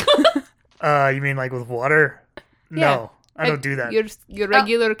 You mean like with water? No, I don't do that. Your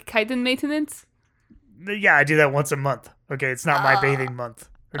regular chitin maintenance? Yeah, I do that once a month. Okay, it's not my bathing month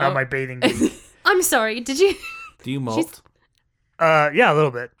or not my bathing week. I'm sorry. Did you? Do you molt Yeah, a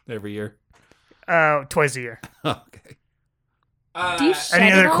little bit. every year? Twice a year. Okay. Do you shed Any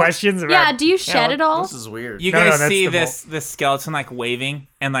it other all? questions? About, Yeah. Do you shed it all? This is weird. You No, guys that's see the this skeleton like waving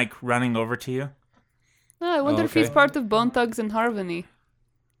and like running over to you. Oh, I wonder if he's okay. part of Bone Thugs and Harmony.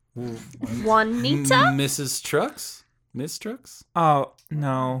 Juanita? Mrs. Trucks? Miss Trucks? Oh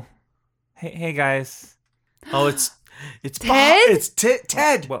no! Hey guys. Oh, it's Ted? It's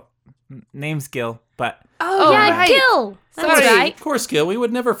Ted. Well, name's Gil, but Oh, yeah, right. Gil. That's Sorry. right. Of course, Gil. We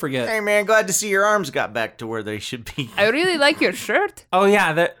would never forget. Hey man, glad to see your arms got back to where they should be. I really like your shirt. oh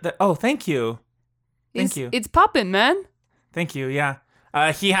yeah, oh thank you, Thank you. It's poppin', man. thank you. Yeah,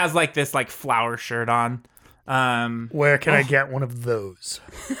 he has like this like flower shirt on. Where can I get one of those?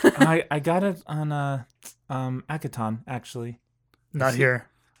 I got it on Akaton actually. Not here.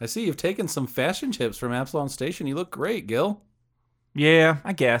 I see you've taken some fashion tips from Absalom Station. You look great, Gil. Yeah,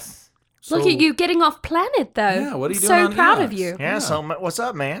 I guess. Look at you getting off planet, though. Yeah, what are you I'm doing so on proud Eox? of you. Yeah, so what's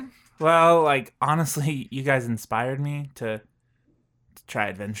up, man? Well, like honestly, you guys inspired me to try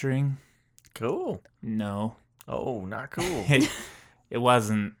adventuring. Cool. No, Oh, not cool. it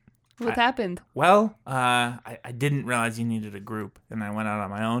wasn't. What happened? Well, I didn't realize you needed a group, and I went out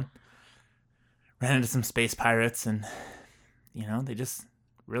on my own. Ran into some space pirates, and they just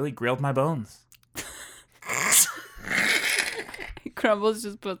really grilled my bones. Crumbles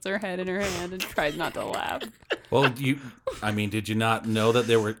just puts her head in her hand and tries not to laugh. Well, did you not know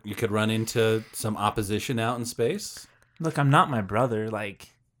that you could run into some opposition out in space? Look, I'm not my brother. Like,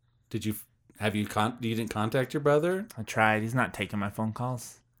 You didn't contact your brother? I tried. He's not taking my phone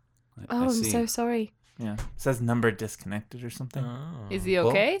calls. Oh, I'm so sorry. Yeah, it says number disconnected or something. Is he Well-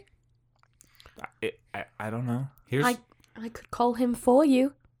 okay? I don't know. Here's I could call him for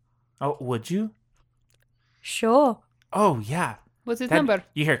you. Oh, would you? Sure. Oh yeah. What's his That- number?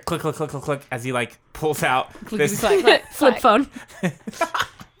 You hear click click click click click as he like pulls out this. Flip phone.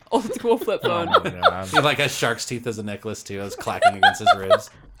 Old school flip phone. he like has shark's teeth as a necklace too. It's clacking against his ribs.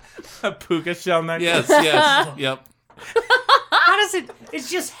 A puka shell necklace. Yes, yep. How does it? It's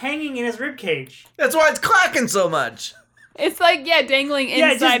just hanging in his rib cage. That's why it's clacking so much. It's like dangling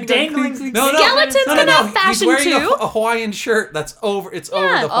Yeah, inside. just dangling. Skeletons no, can have He's fashion wearing too. a Hawaiian shirt that's over. It's over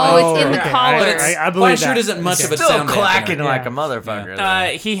the Oh, it's in the okay. collar. But it's, I believe Hawaiian that. shirt isn't much of a Still sound clacking dampener. like Yeah. a motherfucker.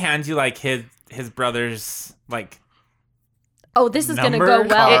 though. He hands you like his brother's like Oh, this is going to go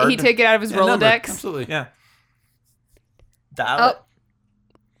Number well. card. He take it out of his Yeah, number. Rolodex. Absolutely. yeah. Dial Oh. it.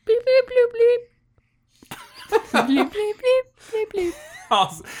 Bleep, bleep, bleep, bleep. Bleep, bleep, bleep, bleep, bleep.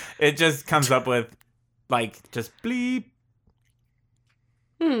 Also, it just comes up with like just bleep.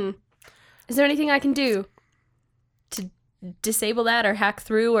 Is there anything I can do to disable that or hack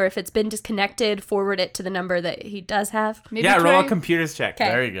through, or if it's been disconnected, forward it to the number that he does have? Maybe Yeah, try, roll a computers check. Okay.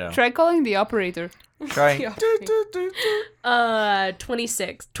 There you go. try calling the operator. Try.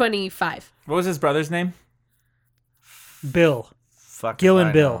 25. What was his brother's name? Bill. Fuck Gil if and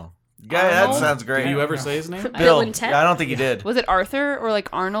I Bill. know. Yeah, that Arnold? sounds great. Did you ever say his name? Bill and Ted? Yeah, I don't think you did. Was it Arthur or like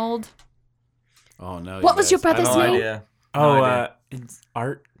Arnold? Oh no. What was your I have brother's no name? idea. Oh, idea. it's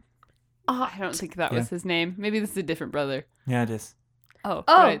Art. I don't think that was his name. Maybe this is a different brother. Yeah, it is. Oh,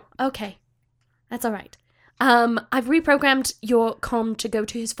 Oh, right. okay. That's all right. I've reprogrammed your comm to go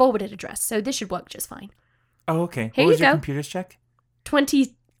to his forwarded address, so this should work just fine. Oh, okay. Here what was you your go. computers check?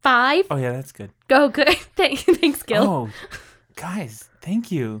 25. Oh yeah, that's good. Go good. Thanks, Gil. Oh, guys,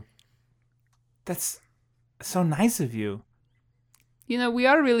 thank you. That's so nice of you. You know, we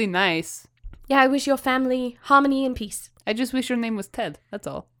are really nice. Yeah, I wish your family harmony and peace. I just wish your name was Ted. That's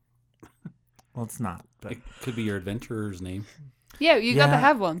all. Well, it's not, but It could be your adventurer's name. Yeah, you got to Yeah.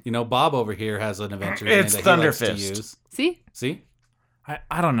 have one. You know, Bob over here has an adventurer's It's name that he likes to Thunderfist. use. See? See?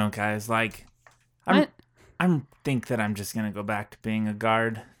 I don't know, guys. Like, I'm think that I'm just gonna go back to being a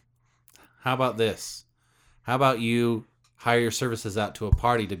guard. How about this? How about you hire your services out to a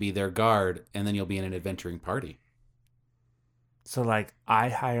party to be their guard, and then you'll be in an adventuring party? So like, I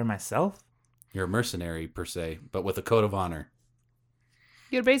hire myself. You're a mercenary, per se, but with a code of honor.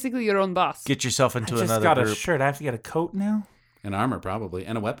 You're basically your own boss. Get yourself I into just another got a group. shirt. I have to get a coat now. And armor, probably.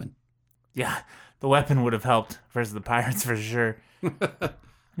 And a weapon. Yeah, the weapon would have helped versus the pirates for sure. I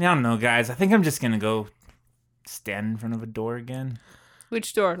don't know, guys. I think I'm just gonna go stand in front of a door again.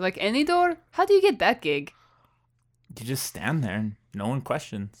 Which door? Like any door? How do you get that gig? You just stand there and no one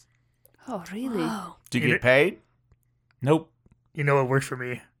questions. Oh, really? Oh. Do you get paid? Nope. You know what works for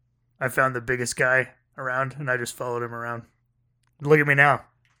me? I found the biggest guy around, and I just followed him around. Look at me now.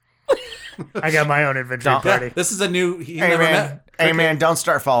 I got my own adventure Don't- party. This is a new. He's Hey never man, met. hey man, don't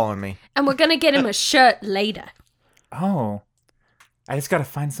start following me. And we're gonna get him a shirt later. Oh. I just gotta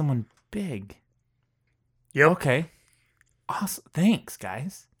find someone big. Yep. Okay. Awesome. Thanks,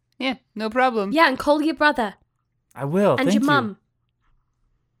 guys. Yeah, no problem. Yeah, and call your brother I will. and Thank your you. mum.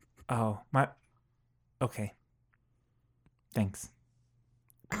 Oh, my. Okay. Thanks.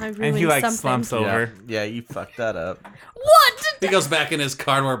 I ruined And he like something. slumps over. Yeah, you fucked that up. What? He goes back in his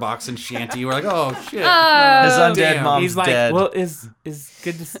cardboard box and shanty. We're like, oh shit. His Oh. undead damn. mom's He's like, dead. well, is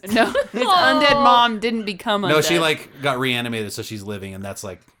good to. No, his undead mom didn't become undead. No, she like got reanimated, so she's living, and that's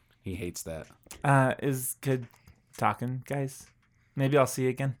like he hates that. Is good talking, guys. Maybe I'll see you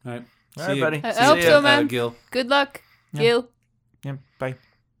again. All right, All right, ya. buddy. I See hope ya. so, man. Gil, Good luck, Yeah. Gil. Yeah. Bye.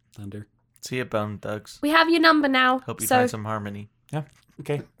 Thunder. See ya, Bone Thugs. We have your number now. Hope you so find some harmony. Yeah.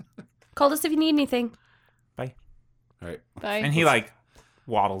 Okay. call us if you need anything. Bye. All right, Bye. And he like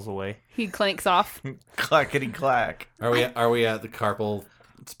waddles away. He clanks off. Clackety clack. are we at the Carpal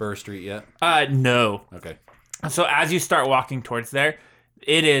Spur Street yet? No. Okay. So as you start walking towards there,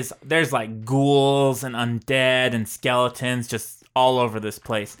 there's like ghouls and undead and skeletons just all over this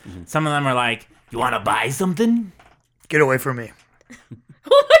place. Some of them are like, "You want to buy something?" Get away from me.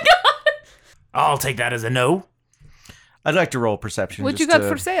 Oh my god! I'll take that as a no. I'd like to roll perception. What you just got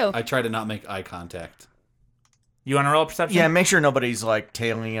for sale? I try to not make eye contact. You want to roll a perception? Yeah, make sure nobody's like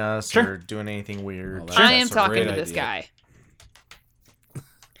tailing us Sure. or doing anything weird. Well, I am that's a talking great to this idea. guy.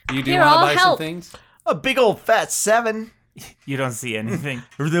 You do Here, want to I'll buy some help. things? A big old fat 7. You don't see anything.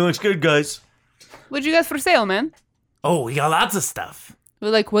 Everything looks good, guys. What you got for sale, man? Oh, we got lots of stuff. We're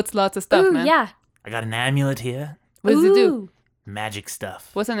like, what's lots of stuff, Ooh, man? yeah. I got an amulet here. What does it do? Ooh. Magic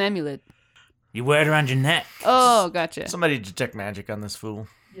stuff. What's an amulet? You wear it around your neck. Oh, gotcha. Somebody detect magic on this fool.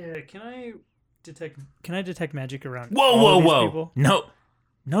 Yeah, can I detect magic around Whoa, all whoa, of these whoa. people?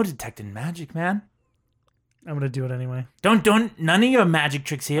 No detecting magic, man. I'm gonna do it anyway. Don't, none of your magic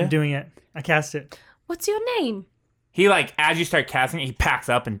tricks here. I'm doing it. I cast it. What's your name? He like, as you start casting it, he packs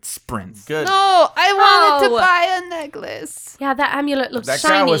up and sprints. Good. No, I wanted to Oh. buy a necklace. Yeah, that amulet looks That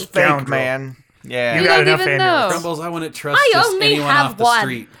shiny. guy was fake, Scoundrel. man. Yeah. You You got don't enough even amulets. know. Crumbles, I wouldn't trust I just only anyone have off the one.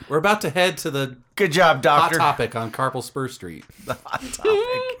 street. We're about to head to the Good job, hot doctor. topic on Carpal Spur Street. Hot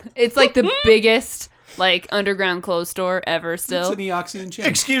topic. It's like the biggest like underground clothes store ever. It's Still, an Eoxian chain.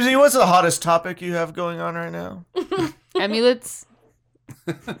 Excuse me, what's the hottest topic you have going on right now? amulets.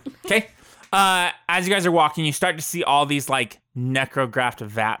 Okay. As you guys are walking, you start to see all these like necrographed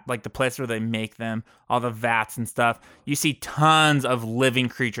vat, like the place where they make them, all the vats and stuff. You see tons of living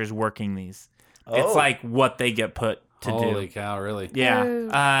creatures working these. It's Oh. like what they get put to Holy do. cow, really?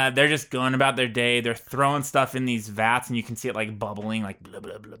 Yeah. They're just going about their day. They're throwing stuff in these vats, and you can see it like bubbling, like blah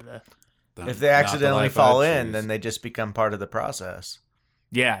blah blah blah. If they Not the accidentally life fall I'd in, choose. then they just become part of the process.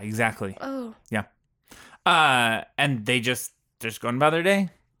 Yeah, exactly. Oh. And they're just going about their day.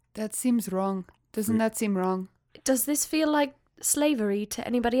 That seems wrong. Doesn't that seem wrong? Does this feel like slavery to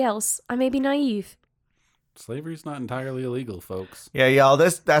anybody else? I may be naive. Slavery's not entirely illegal, folks. Yeah, y'all,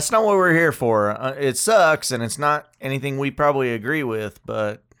 that's not what we're here for. It sucks, and it's not anything we probably agree with,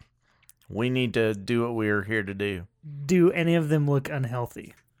 but we need to do what we're here to do. Do any of them look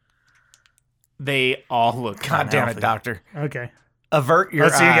unhealthy? They all look. God damn it, unhealthy. doctor. Okay. Avert your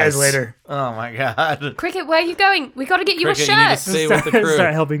I'll see you guys eyes. later. Oh, my God. Cricket, where are you going? We got to get you Cricket, a you need to shirt. stay with the Start crew.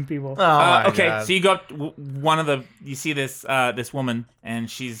 helping people. Oh, my Okay, God. so you go up to one of the. You see this this woman, and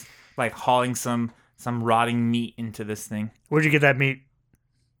she's like hauling some rotting meat into this thing. Where'd you get that meat?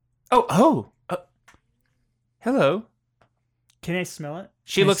 Hello. Can I smell it?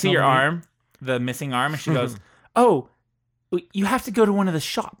 She Can I looks at smell your the meat? arm, the missing arm, and she goes, "Oh, you have to go to one of the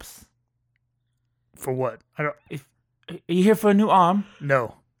shops. For what? I don't. Are you here for a new arm?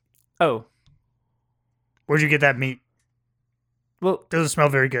 No. Oh, Where'd you get that meat? well, Doesn't smell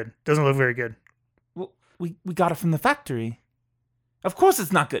very good. Doesn't look very good. we got it from the factory. Of course,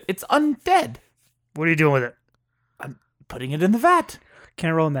 it's not good. It's undead. What are you doing with it? Putting it in the vat. Can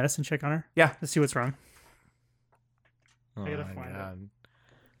I roll a medicine check on her? Yeah. Let's see what's wrong. Oh, I gotta my find God.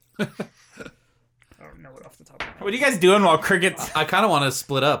 I don't know it off the top of my head. What are you guys doing while Cricket's? I kind of want to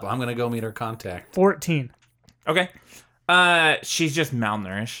split up. I'm going to go meet her contact. 14. Okay. She's just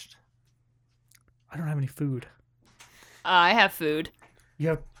malnourished. I don't have any food. I have food.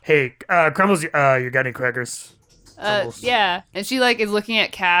 Yep. Hey, Crumbles, you got any crackers? Crumbles. Yeah. And she like is looking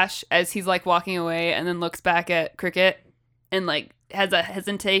at Cash as he's like walking away, and then looks back at Cricket, and like has a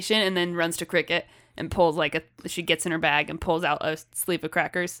hesitation and then runs to Cricket and pulls she gets in her bag and pulls out a sleeve of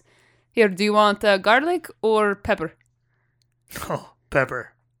crackers. Here, do you want garlic or pepper? Oh,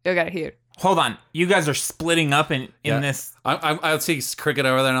 pepper. You got it here. Hold on. You guys are splitting up in this. I would see Cricket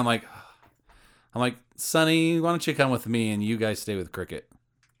over there, and I'm like, Sonny, why don't you come with me and you guys stay with Cricket?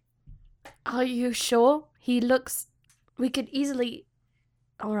 Are you sure? He looks... We could easily...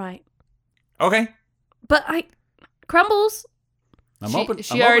 All right. Okay. But Crumbles...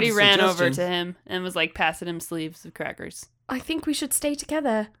 She already ran over to him and was passing him sleeves of crackers. I think we should stay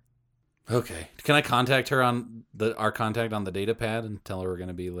together. Okay. Can I contact her on our contact on the data pad and tell her we're going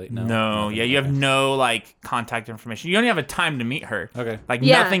to be late? No. Yeah, you have no contact information. You don't even have a time to meet her. Okay.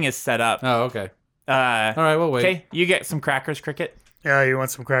 Nothing is set up. Oh, okay. All right, we'll wait. Okay, you get some crackers, Cricket. Yeah, you want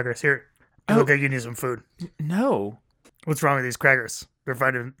some crackers? Here. You look like you need some food. No. What's wrong with these crackers? They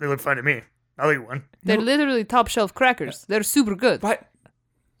look fine to me. I'll eat one. They're literally top shelf crackers. They're super good. What?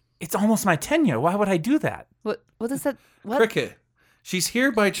 It's almost my tenure. Why would I do that? What is that? What? Cricket. She's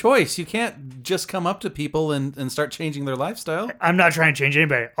here by choice. You can't just come up to people and start changing their lifestyle. I'm not trying to change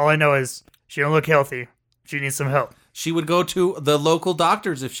anybody. All I know is she don't look healthy. She needs some help. She would go to the local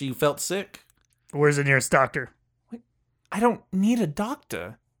doctors if she felt sick. Where's the nearest doctor? I don't need a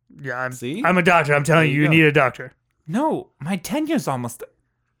doctor. Yeah, See? I'm a doctor. I'm telling you, you need a doctor. No, my tenure's almost...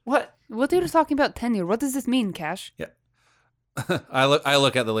 What? What are you talking about tenure? What does this mean, Cash? Yeah. I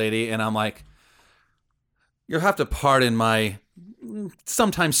look at the lady and I'm like, you'll have to pardon my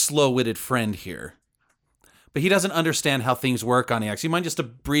sometimes slow-witted friend here. But he doesn't understand how things work on EX. You mind just a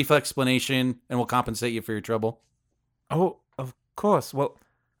brief explanation and we'll compensate you for your trouble? Oh, of course. Well,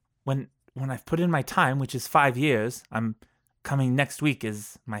 when I've put in my time, which is 5 years, I'm coming next week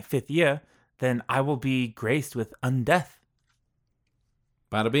is my 5th year, then I will be graced with undeath.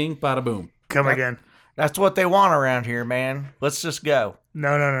 Bada bing, bada boom. Come again. That's what they want around here, man. Let's just go.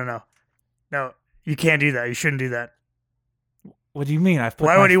 No. No, you can't do that. You shouldn't do that. What do you mean?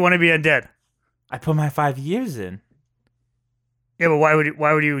 Why would you want to be undead? I put my 5 years in. Yeah, but why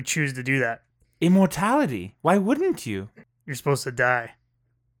would you choose to do that? Immortality. Why wouldn't you? You're supposed to die.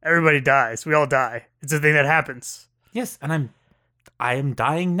 Everybody dies. We all die. It's a thing that happens. Yes, and I am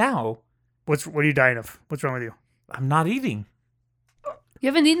dying now. What are you dying of? What's wrong with you? I'm not eating. You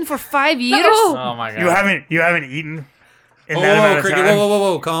haven't eaten for 5 years? Oh my god. You haven't eaten in that amount of Cricket, time?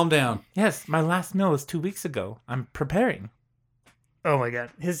 whoa, calm down. Yes, my last meal was 2 weeks ago. I'm preparing. Oh my god.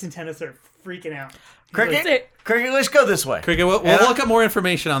 His antennas are freaking out. Cricket, let's go this way. Cricket, we'll look up more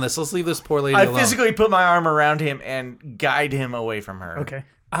information on this. Let's leave this poor lady I alone. physically put my arm around him and guide him away from her. Okay.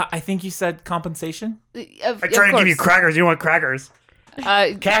 I think you said compensation? I try to give you crackers. You want crackers?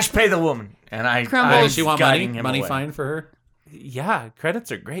 Cash pay the woman. And Crumbles. Does she want guiding money? him Money away. fine for her? Yeah, credits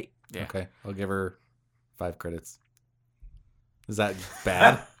are great. Yeah. Okay, I'll give her 5 credits. Is that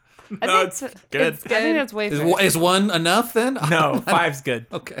bad? No, it's good. I think that's way fair. Is 1 enough then? No, 5's good.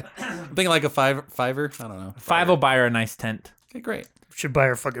 Okay. I'm thinking like a fiver. I don't know. 5 will buy her a nice tent. Okay, great. Should buy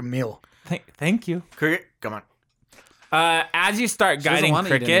her a fucking meal. Thank you. Cricket, come on. As you start She doesn't guiding wanna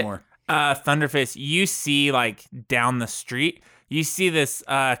eat Cricket, anymore. Thunderface, you see down the street, you see this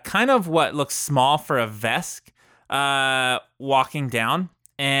kind of what looks small for a Vesk walking down,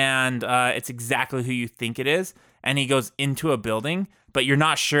 and it's exactly who you think it is. And he goes into a building, but you're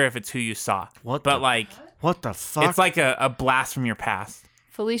not sure if it's who you saw. What the fuck? it's like a blast from your past.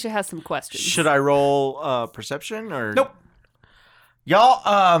 Felicia has some questions. Should I roll perception or Nope. Y'all,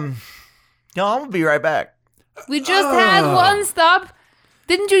 I'm gonna be right back. We just had one stop.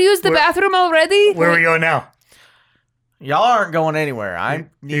 Didn't you use the bathroom already? Where are we going now? Y'all aren't going anywhere.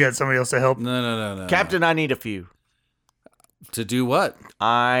 You got somebody else to help? No. Captain, I need a few. To do what?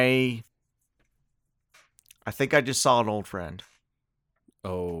 I think I just saw an old friend.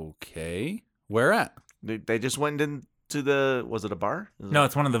 Okay. Where at? They just went into the... Was it a bar? No,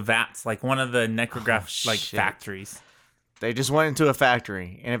 it's one of the vats, like one of the necrograph shit. factories. They just went into a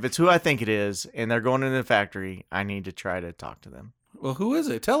factory. And if it's who I think it is, and they're going into the factory, I need to try to talk to them. Well, who is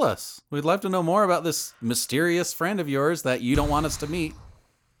it? Tell us. We'd love to know more about this mysterious friend of yours that you don't want us to meet.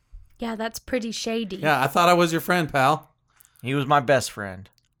 Yeah, that's pretty shady. Yeah, I thought I was your friend, pal. He was my best friend.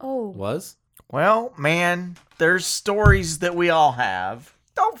 Oh. Was? Well, man, there's stories that we all have.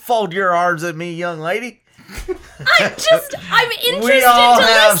 Don't fold your arms at me, young lady. I'm interested We all to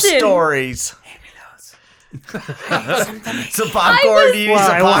have listen. stories. Some popcorn. Do you need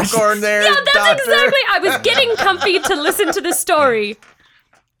some popcorn there, Yeah, that's doctor? exactly. I was getting comfy to listen to the story.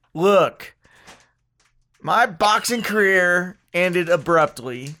 Look, my boxing career ended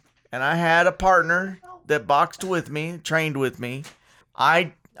abruptly, and I had a partner that boxed with me, trained with me.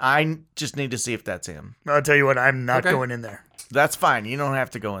 I just need to see if that's him. I'll tell you what, I'm not Okay. going in there. That's fine. You don't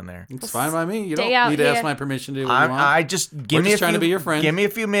have to go in there. It's fine by me. You Stay don't out need to ask here. my permission to do what you want. I just give We're me just a trying few, to be your friend. Give me a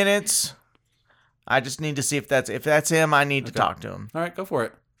few minutes. I just need to see if that's him. I need to talk to him. All right, go for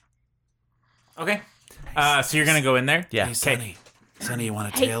it. Okay. So you're gonna go in there? Yeah. Hey, Sonny. Sonny, you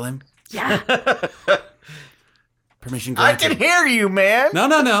want to Hey. tail him? Yeah. Permission I granted. can hear you, man. No.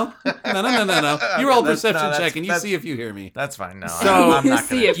 You roll perception that's- check and you that's- see if you hear me. That's fine. No, So- I'm not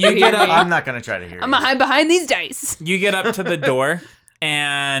See gonna. if you get hear up- me. I'm not gonna try to hear I'm you. gonna hide behind these dice. You get up to the door,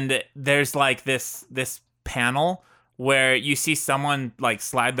 and there's like this panel where you see someone like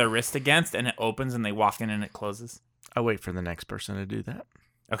slide their wrist against, and it opens, and they walk in, and it closes. I wait for the next person to do that.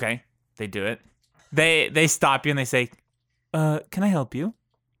 Okay, they do it. They stop you and they say, "Can I help you?"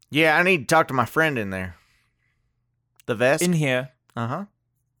 Yeah, I need to talk to my friend in there. The vest. In here.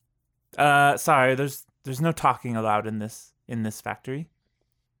 Sorry, there's no talking allowed in this factory.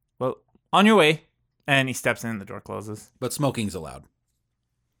 Well, on your way. And he steps in, and the door closes. But smoking's allowed.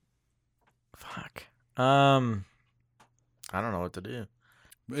 Fuck. I don't know what to do.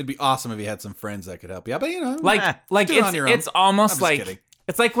 It'd be awesome if you had some friends that could help you. But you know, Like do it on your own. it's almost I'm just like kidding.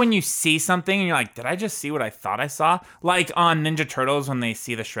 it's like when you see something and you're like, did I just see what I thought I saw? Like on Ninja Turtles when they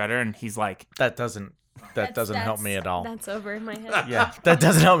see the Shredder and he's like, That doesn't help me at all. That's over my head. Yeah, that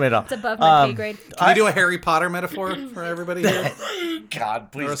doesn't help me at all. It's above my pay grade. Can you do a Harry Potter metaphor for everybody here?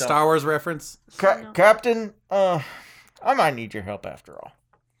 God, please Or a don't. Star Wars reference? Captain, I might need your help after all.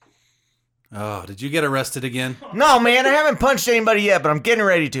 Oh, did you get arrested again? No, man, I haven't punched anybody yet, but I'm getting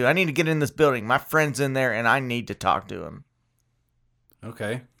ready to. I need to get in this building. My friend's in there, and I need to talk to him.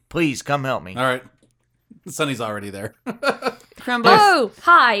 Okay. Please, come help me. All right. Sonny's already there. Crumbles. Oh,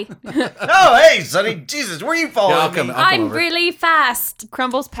 hi. Oh, hey, Sonny. Jesus, where are you following Yeah, I'll come- me? I'll come I'm over. really fast.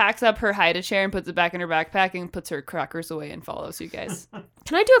 Crumbles packs up her hide a chair and puts it back in her backpack and puts her crackers away and follows you guys.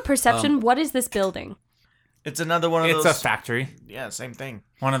 Can I do a perception? What is this building? It's another one of it's those. a factory. Yeah, same thing.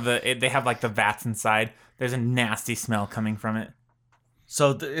 They have like the vats inside. There's a nasty smell coming from it.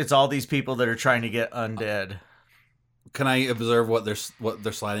 So it's all these people that are trying to get undead. Can I observe what they're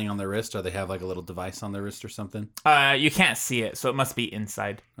sliding on their wrist? Or they have like a little device on their wrist or something? You can't see it, so it must be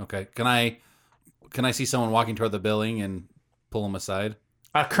inside. Okay. Can I see someone walking toward the building and pull them aside?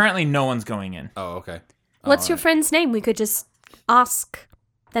 Currently, no one's going in. Oh, okay. What's your friend's name? We could just ask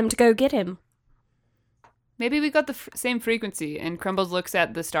them to go get him. Maybe we got the same frequency. And Crumbles looks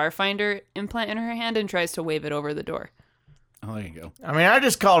at the Starfinder implant in her hand and tries to wave it over the door. Oh, there you go. I mean, I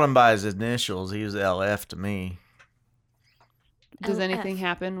just called him by his initials. He was LF to me. Does LF. anything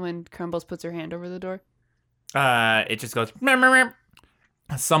happen when Crumbles puts her hand over the door? It just goes. "Meow, meow,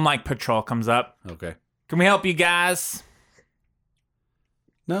 meow." Some like patrol comes up. Okay. Can we help you guys?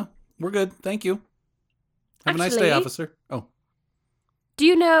 No, we're good. Thank you. Have a nice day, Actually- officer. Oh, Do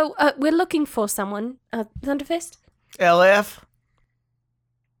you know, we're looking for someone. Thunderfist? LF?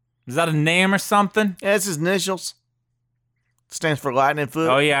 Is that a name or something? Yeah, it's his initials. Stands for Lightning Foot.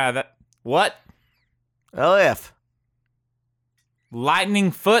 Oh yeah, that what? LF.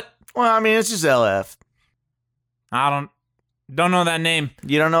 Lightning Foot? Well, I mean, it's just LF. I don't know that name.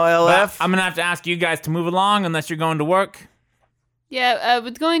 You don't know But LF? I'm gonna have to ask you guys to move along unless you're going to work. Yeah, I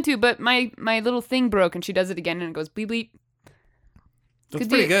was going to, but my little thing broke and she does it again and it goes bleep bleep. that's Could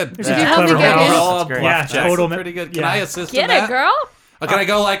pretty you- good. There's Yeah. a How clever big it mouse. is? Roll a That's great. bluff Yeah, check. total Pretty good. Can yeah. I assist Get in it, that? girl. Or can I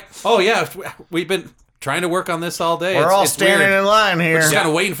go like, oh yeah, we've been trying to work on this all day. We're all it's standing weird. in line We're here. just kind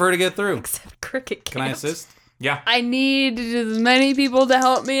of waiting for her to get through. Except Cricket Can I can't. assist? Yeah. I need as many people to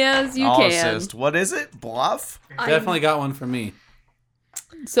help me as you I'll can. assist. What is it? Bluff? Definitely got one from me.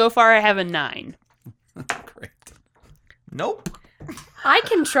 So far, I have a 9. Great. Nope. I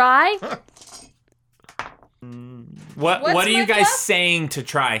can try. What What's are you my guys bluff? saying to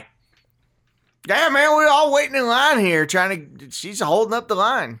try? Yeah, man, we're all waiting in line here trying to... She's holding up the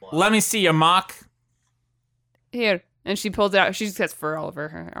line. Let me see your mock. Here. And she pulls it out. She just has fur all over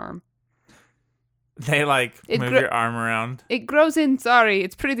her arm. They like It move gr- your arm around. It grows in, sorry.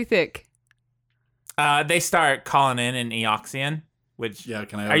 It's pretty thick. They start calling in Eoxian, which Yeah,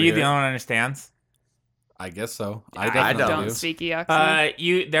 can I? are you overhear the it? only one who understands? I guess so. I I don't. don't. Don't speak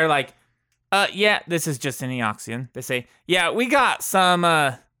Eoxian. They're like, yeah, this is just an Eoxian. They say, yeah, we got some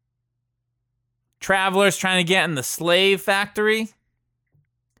travelers trying to get in the slave factory.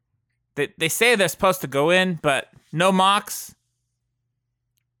 They say they're supposed to go in, but no mocks.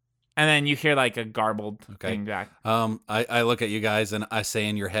 And then you hear like a garbled thing back. I look at you guys and I say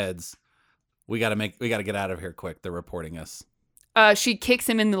in your heads, we gotta get out of here quick. They're reporting us. She kicks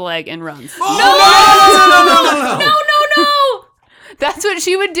him in the leg and runs. No! No. That's what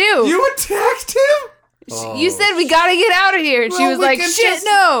she would do. You attacked him? You said we gotta get out of here. And she Well, was we like, can shit, just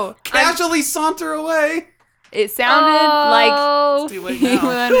no. Casually saunter away. It sounded like Too late he now.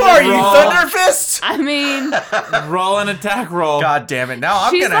 wanted Who are you, Roll. Thunderfist? I mean, Roll an attack roll. God damn it! Now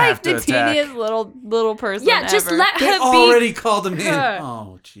I'm she's gonna like have to the attack. teeniest little person. Yeah, just ever. let They her be. already called him in. her.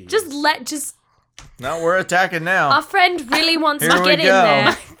 Oh, jeez. Just No, we're attacking now. our friend really wants Here to we get in go. there.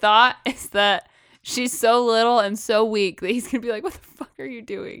 My thought is that she's so little and so weak that he's gonna be like, "What the fuck are you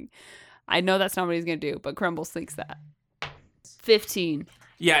doing?" I know that's not what he's gonna do, but Crumbles thinks that. 15.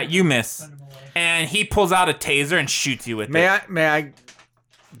 Yeah, you miss. And he pulls out a taser and shoots you with May it. I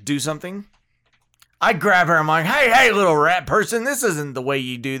do something? I grab her. I'm like, hey, little rat person, this isn't the way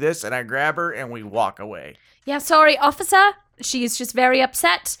you do this. And I grab her and we walk away. Yeah, sorry, officer. She's just very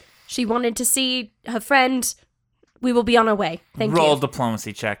upset. She wanted to see her friend. We will be on our way. Thank Roll you.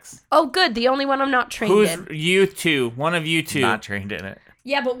 diplomacy checks. Oh, good. The only one I'm not trained Who's in. you two? One of you two. Not trained in it.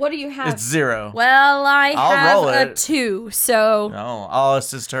 Yeah, but what do you have? It's 0. Well, I I'll roll have a it. 2, so No, I'll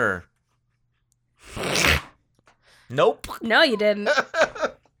assist her. Nope. no, you didn't.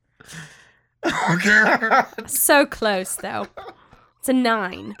 So close, though. It's a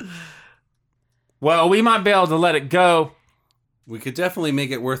 9. Well, we might be able to let it go. We could definitely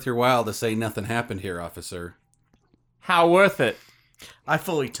make it worth your while to say nothing happened here, officer. How worth it? I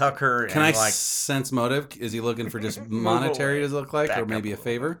fully tuck her Can and I like sense motive? Is he looking for just monetary, does it look like, Back or up maybe a a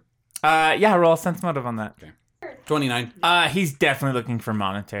favor? Yeah, roll a sense motive on that. 29. He's definitely looking for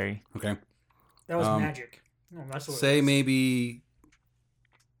monetary. Okay. That was Um, magic. Oh, that's what it Say was. maybe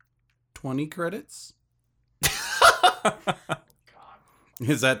 20 credits?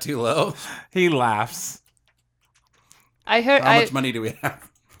 Is that too low? He laughs. I heard. How much money do we have?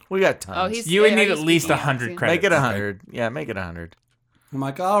 we got tons. Oh, he's. You would are need at least speaking 100 out? credits. make it 100. Yeah, make it 100. I'm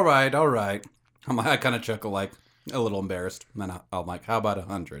like, all right. I'm like, I kind of chuckle, like a little embarrassed. And then I'm like, how about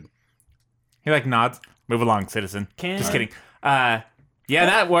 100? He like nods. Move along, citizen. Can- Just kidding. Yeah,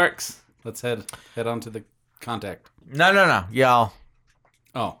 that works. Let's head on to the contact. No, y'all.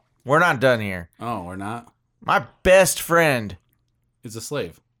 Oh, We're not done here. we're not. My best friend. It's a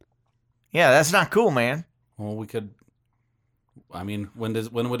slave. Yeah, that's not cool, man. Well, we could. I mean, when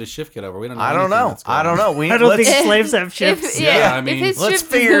would his shift get over? We don't know. I don't anything know. that's going I don't on. know. We I don't let's, think slaves have shifts. If, Yeah, I if mean, his let's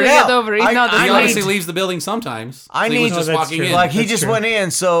shift figure is it gonna out. get over, he's I- not the I He slave. obviously leaves the building sometimes. I so he was need- just Oh, that's walking true. in. like he That's just true. went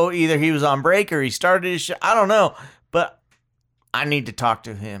in, so either he was on break or he started his shit. I don't know, but I need to talk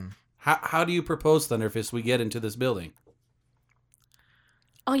to him. How do you propose, Thunderfist, we get into this building?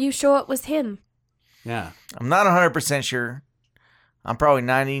 Are you sure it was him? Yeah. I'm not 100% sure. I'm probably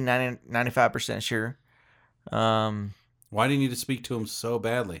 95% sure. Why do you need to speak to him so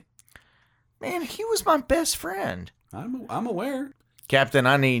badly? Man, he was my best friend. I'm aware. Captain,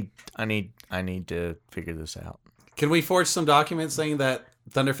 I need to figure this out. Can we forge some documents saying that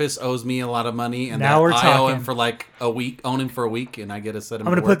Thunderfist owes me a lot of money and Now that we're I owe him talking. for like a week, own him for a week, and I get to set him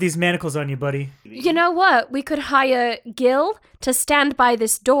I'm gonna to put work? these manacles on you, buddy. You know what? We could hire Gil to stand by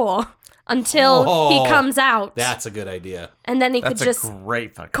this door until Oh, he comes out. That's a good idea. And then he That's could just a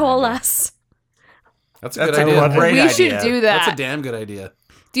great fucking call idea. us. That's a That's good a idea. great we idea. should do that. That's a damn good idea.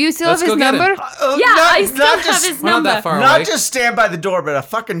 Do you still Let's have his go get him. number? Yeah, I still have his We're not number. that far Not away. just stand by the door, but a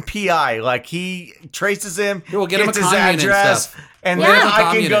fucking PI. Like he traces him, Yeah, we'll get him gets a him his commune and address, stuff. and Yeah. then Get him a I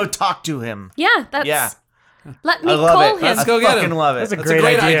can commune. go talk to him. Yeah, that's. Yeah. Let me I love call it. him. Let's I go get him. fucking love it. That's a That's great a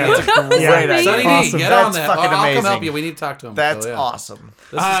great idea. idea. That's a great idea. Sonny D, Awesome. get That's on that. fucking I'll come amazing. help you. We need to talk to him. That's So, yeah. awesome.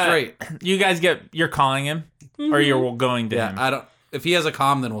 This is great. You guys you're calling him, or you're going to Yeah, him. I don't. If he has a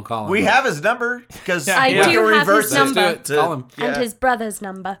comm, then we'll call him. We have his number because I we do can have reverse his it number. Let's do it. Call him. And his brother's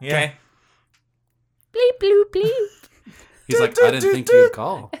number. Yeah. Okay. Bleep, bloop, bleep. He's like, I didn't think you'd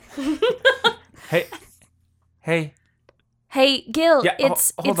call. Hey. Hey, Gil, Yeah.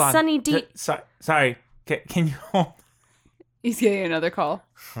 it's hold on. Sunny D. Sorry. Can you hold? He's getting another call.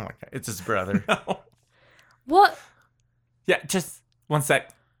 Oh my God. It's his brother. What? Yeah. Just 1 sec.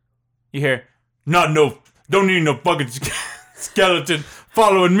 You hear? Don't need no fucking skeleton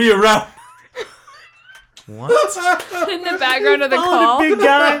following me around. What? In the background of the Oh, call. the big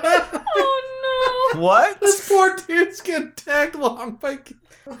guy. Oh, What? This poor dude's getting tagged along by.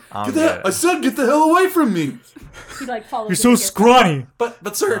 I'm good. said, get the hell away from me. no. He like follows You're so scrawny.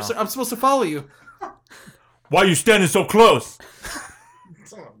 But sir, I'm supposed to follow you. Why are you standing so close?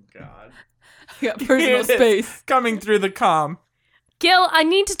 You got personal space. Coming through the comm. Gil, I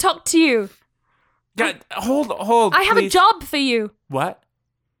need to talk to you. God, hold. I have a please. job for you. What?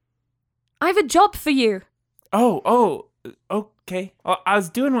 I have a job for you. Oh, okay. Oh, I was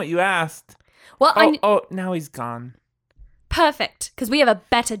doing what you asked. Well, Now he's gone. perfect, because we have a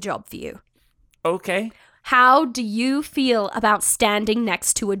better job for you. Okay. How do you feel about standing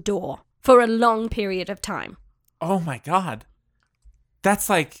next to a door for a long period of time? Oh my God. That's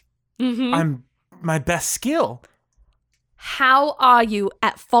like Mm-hmm. I'm my best skill. How are you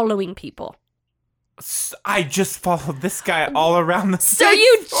at following people? I just followed this guy all around the So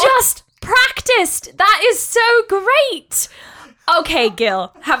you just practiced. That is so great. Okay,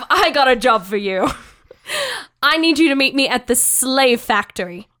 Gil, have I got a job for you? I need you to meet me at the slave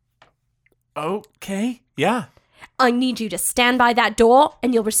factory. Okay, yeah. I need you to stand by that door,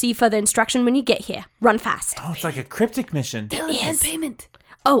 and you'll receive further instruction when you get here. Run fast. Oh, it's like a cryptic mission. It is. Payment.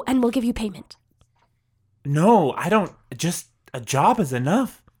 Oh, and we'll give you payment. No, I don't. Just a job is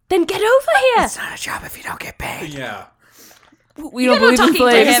enough. Then get over here. not a job if you don't get paid. Yeah. We don't believe in talking to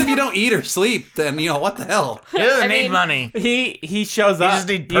I slaves. guess if you don't eat or sleep, then what the hell? He doesn't need money. He shows up. just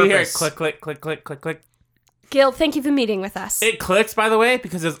need You hear purpose. click, click, click, click, click, click. Gil, thank you for meeting with us. It clicks, by the way,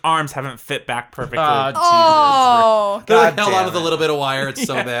 because his arms haven't fit back perfectly. Oh, They God held damn out of the it. little bit of wire. It's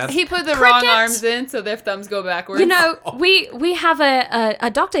so bad. he put the wrong Crickets. arms in, so their thumbs go backwards. You know, we have a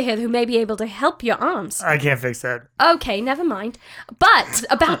doctor here who may be able to help your arms. I can't fix that. Okay, never mind. But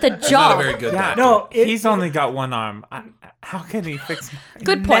about the Not a job. very good. Yeah, doctor. No, he's only got one arm. How can he fix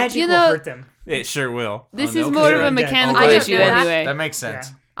Good point. Magic You will know- hurt them. it? Sure will. this Oh, is no, more of sure. a mechanical I don't issue know that. anyway. That makes sense.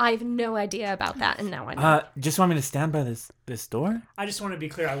 Yeah. I have no idea about that, and now I know. Just want me to stand by this door? I just want to be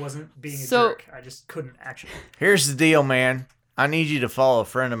clear. I wasn't being a So- jerk. I just couldn't actually. Here's the deal, man. I need you to follow a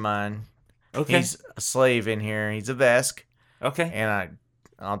friend of mine. Okay. He's a slave in here. He's a Vesk, Okay. and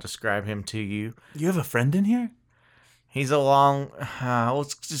I'll describe him to you. You have a friend in here? He's a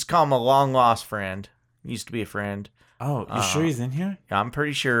let's just call him a long lost friend. Used to be a friend. Oh, you sure he's in here? I'm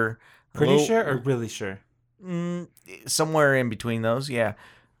pretty sure. Pretty sure or really sure? Somewhere in between those, yeah.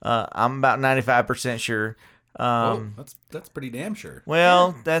 I'm about 95% sure. Oh, that's pretty damn sure.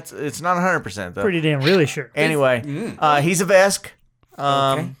 Well, it's not 100% though. Pretty damn really sure. Anyway, he's a Vesk.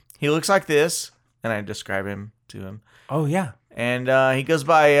 Okay. He looks like this, and I describe him to him. Oh, yeah. And he goes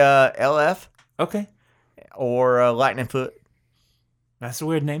by LF Okay. or Lightning Foot. That's a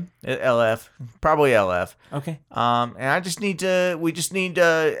weird name. LF, probably LF. Okay. And we just need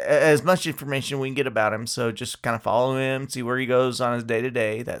as much information we can get about him. So just kind of follow him, see where he goes on his day to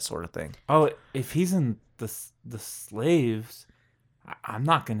day, that sort of thing. Oh, if he's in the slaves, I'm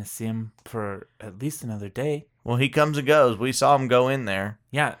not going to see him for at least another day. Well, he comes and goes. We saw him go in there.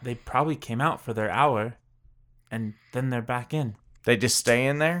 Yeah, they probably came out for their hour, and then they're back in. They just stay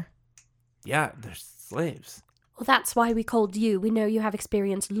in there. Yeah, they're slaves. Well, that's why we called you. We know you have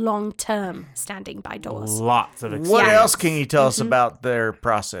experience long term standing by doors. Lots of experience. What else can you tell us about their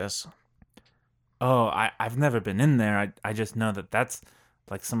process? Oh, I've never been in there. I just know that that's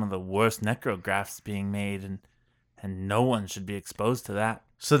like some of the worst necrographs being made, and no one should be exposed to that.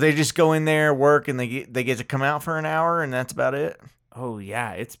 So they just go in there, work, and they get to come out for an hour, and that's about it. Oh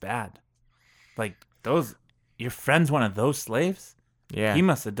yeah, it's bad. Like your friend's one of those slaves? Yeah. He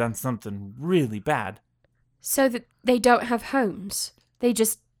must have done something really bad. So that they don't have homes. They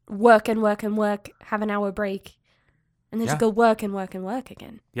just work and work and work, have an hour break, and then Yeah. just go work and work and work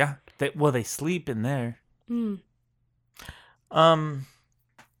again. Yeah. They sleep in there. Hmm.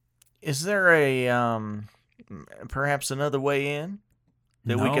 Is there a perhaps another way in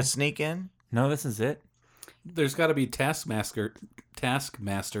that we No. could sneak in? No, this is it. There's got to be taskmasters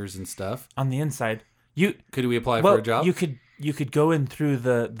and stuff. On the inside. Could we apply Well, for a job? you could go in through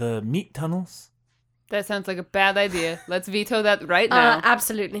the meat tunnels. That sounds like a bad idea. Let's veto that right now.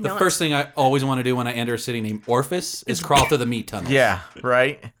 Absolutely The not. first thing I always want to do when I enter a city named Orphis is crawl through the meat tunnel. Yeah,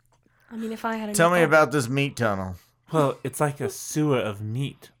 right. I mean, if I had a Tell me about this meat tunnel. Well, it's like a sewer of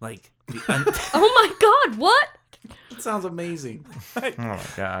meat. Like Oh my God! What? It sounds amazing. Oh my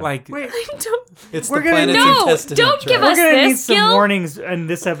god. like I don't. It's We're the gonna- planet's No, intestinal don't give tract. We're us gonna need this, some Gil. warnings in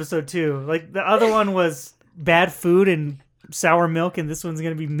this episode too. Like the other one was bad food and sour milk, and this one's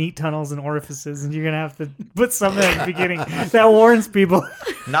gonna be meat tunnels and orifices, and you're gonna have to put something at the beginning that warns people.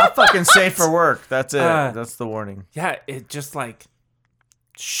 Not fucking safe for work. That's it. Uh, That's the warning. yeah, it just like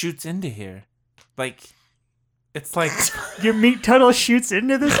shoots into here. Like it's like Your meat tunnel shoots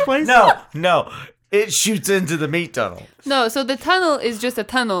into this place. No. It shoots into the meat tunnel. No, so the tunnel is just a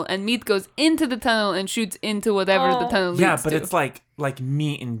tunnel, and meat goes into the tunnel and shoots into whatever the tunnel leads yeah, but to. it's like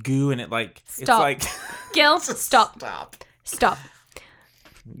meat and goo, and it like it's Stop. like Gil, stop. Stop.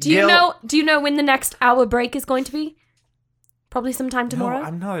 Do you Gil- know when the next hour break is going to be? Probably sometime tomorrow. No,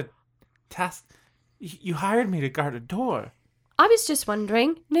 I'm not a task. You hired me to guard a door. I was just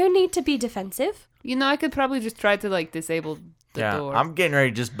wondering. No need to be defensive. You know, I could probably just try to like disable the Yeah, door. I'm getting ready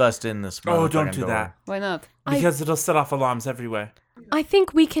to just bust in this. Oh, don't motherfucking do door. that. Why not? Because it'll set off alarms everywhere. I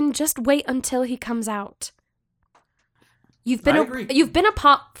think we can just wait until he comes out. You've been I agree. you've been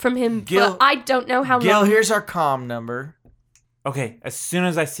apart from him Gil- for I don't know how Gil, long. here's our comm number. Okay, as soon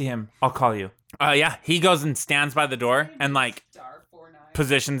as I see him, I'll call you. Yeah, he goes and stands by the door and like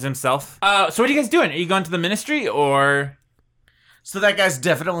positions himself. So what are you guys doing? Are you going to the ministry or? So that guy's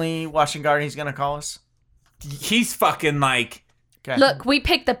definitely watching guard. He's gonna call us. He's fucking like. Okay. Look, we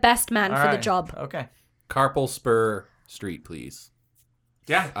picked the best man All for the right. job. Okay. Carpal Spur Street, please.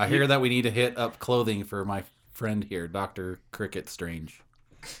 Yeah, I hear that we need to hit up clothing for my friend here, Dr. Cricket Strange.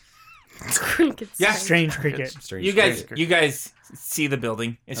 Yeah, Strange cricket. Strange. You guys, Cricket. you guys see the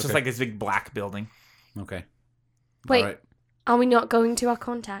building? It's just Okay. like this big black building. Okay. Wait. All right. Are we not going to our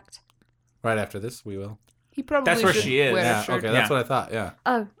contact? Right after this, we will. He probably That's where should she is. wear a Yeah, shirt. okay, that's Yeah. what I thought. Yeah,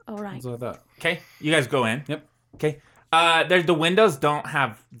 Oh, all right. that's what I thought. Okay, you guys go in. Yep. Okay. There's the windows don't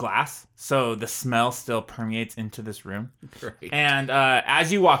have glass, so the smell still permeates into this room. Great. And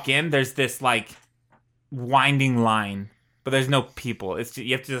as you walk in, there's this like winding line, but there's no people. It's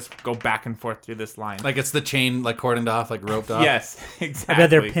you have to just go back and forth through this line. Like it's the chain, like cordoned off, like roped off. yes, exactly. I bet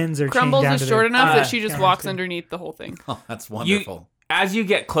their pins are Crumbles chained down is to short their, enough that uh, she just counter walks too. underneath the whole thing. Oh, that's wonderful. As you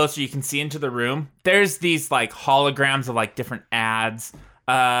get closer, you can see into the room. There's these like holograms of like different ads.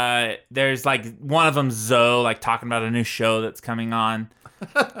 There's like one of them Zoe like talking about a new show that's coming on.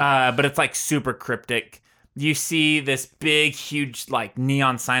 But it's like super cryptic. You see this big, huge like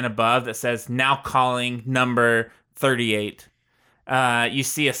neon sign above that says now calling number 38. You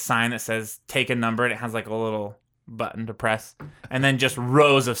see a sign that says take a number and it has like a little button to press. And then just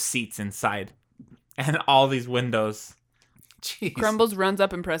rows of seats inside. And all these windows. Jeez. Crumbles runs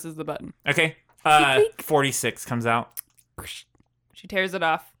up and presses the button. Okay. 46 comes out. She tears it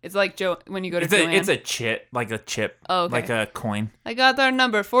off. It's like Joe when you go to It's Joanne. a chip, like a chip, Oh, okay. like a coin. I got their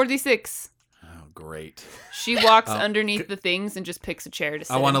number, 46. Oh, great. She walks underneath the things and just picks a chair to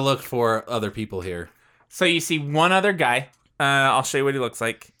sit I want to in. look for other people here. So you see one other guy. I'll show you what he looks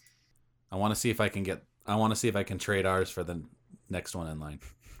like. I want to see if I can trade ours for the next one in line.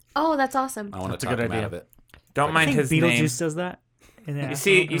 Oh, that's awesome. I want That's a to talk good him idea. out of it. Don't I mind think his Beetlejuice name. does that. You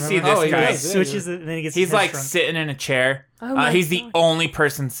see this Oh, he guy. does, yeah. Switches it and then he gets. He's his head like shrunk. sitting in a chair. Oh my He's the God. only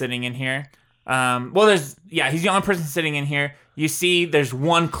person sitting in here. He's the only person sitting in here. You see, there's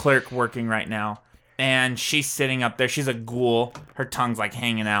one clerk working right now, and she's sitting up there. She's a ghoul. Her tongue's like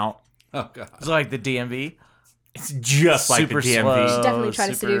hanging out. Oh god. It's like the DMV. It's just like Super the DMV. slow. Definitely try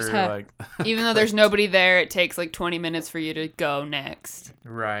to seduce her. Like, Even though there's nobody there, it takes like 20 minutes for you to go next.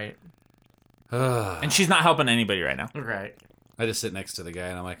 right. And she's not helping anybody right now. Right. I just sit next to the guy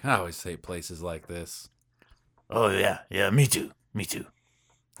and I'm like, I always hate places like this. Oh, yeah, me too.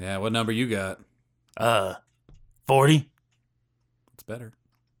 Yeah, what number you got? 40? It's better.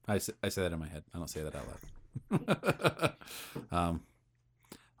 I say that in my head. I don't say that out loud. I'm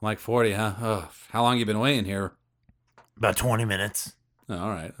like 40, huh? Oh, how long you been waiting here? About 20 minutes. Oh, all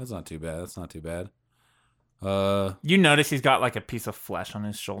right, that's not too bad. You notice he's got like a piece of flesh on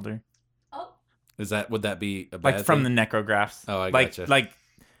his shoulder, Would that be a bad like from thing? the necrographs. Oh, I like gotcha. like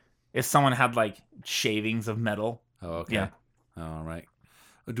if someone had like shavings of metal. Oh, okay. Yeah. Oh, all right.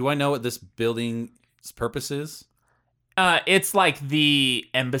 Do I know what this building's purpose is? It's like the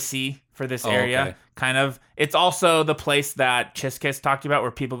embassy for this Oh, area, okay. kind of. It's also the place that Chiskis talked about, where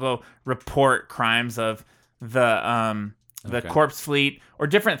people go report crimes of the Okay. corpse fleet or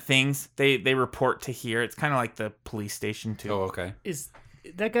different things. They report to here. It's kind of like the police station too. Oh, okay. Is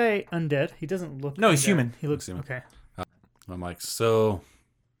that guy undead? He doesn't look. No, he's undead. human. He looks Human. okay. I'm like, so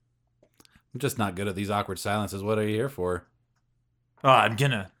I'm just not good at these awkward silences. What are you here for? Oh, I'm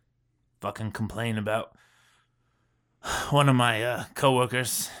gonna fucking complain about one of my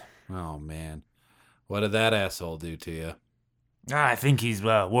coworkers. Oh man, what did that asshole do to you? I think he's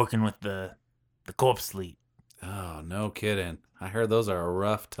working with the corpse fleet. Oh, no kidding. I heard those are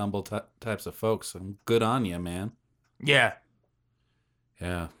rough, tumble types of folks. Good on you, man. Yeah.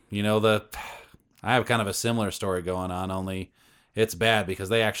 Yeah, you know I have kind of a similar story going on. Only it's bad because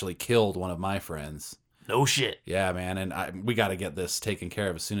they actually killed one of my friends. No shit. Yeah, man, and we got to get this taken care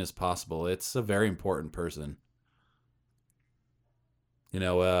of as soon as possible. It's a very important person. You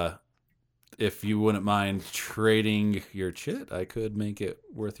know, if you wouldn't mind trading your chit, I could make it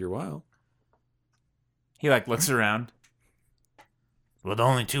worth your while. He like looks around. We're the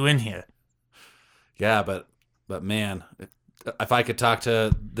only two in here. Yeah, but man, if I could talk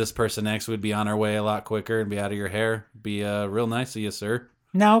to this person next, we'd be on our way a lot quicker and be out of your hair. Be real nice of you, sir.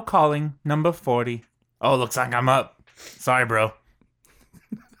 Now calling number 40. Oh, looks like I'm up. Sorry, bro.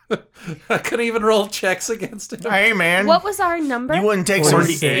 I couldn't even roll checks against him. Hey, man. What was our number? You wouldn't take some.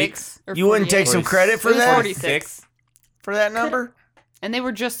 46 or You wouldn't take 48. some credit for It was that? 46. For that number? And they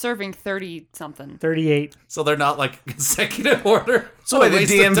were just serving 30 something. 38. So they're not like consecutive order. That's the way the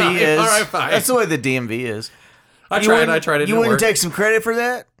Waste of DMV time. is. All right, fine. That's the way the DMV is. I tried. It You didn't wouldn't work. take some credit for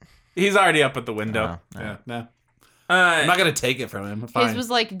that? He's already up at the window. Yeah, no. I'm not gonna take it from him. Fine. His was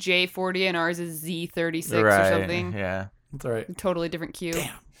like J40 and ours is Z36 Right. or something. Yeah. It's all right. Totally different queue.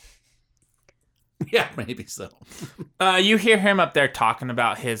 Damn. Yeah, maybe so. You hear him up there talking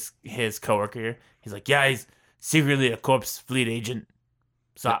about his coworker. He's like, yeah, he's secretly a corpse fleet agent.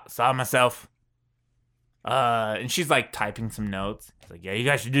 Saw myself. And she's like typing some notes. He's like, yeah, you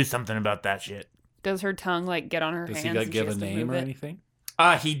guys should do something about that shit. Does her tongue like get on her Does hands? he like and she give a has to name move or it? anything?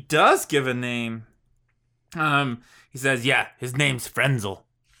 He does give a name. He says, yeah, his name's Frenzel.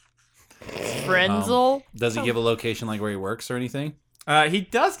 Frenzel? Does he give a location like where he works or anything? He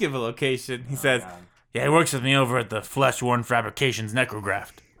does give a location. He says, yeah, he works with me over at the Flesh-Worn Fabrications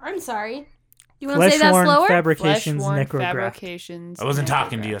Necrograft. I'm sorry. You want to say that Flesh-worn slower? fabrications Flesh-worn necrograft. fabrications. I wasn't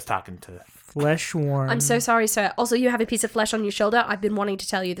talking to necrograft. you. I was talking to... Flesh-worn. I'm so sorry, sir. Also, you have a piece of flesh on your shoulder. I've been wanting to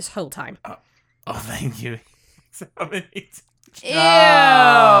tell you this whole time. Oh, thank you. Ew.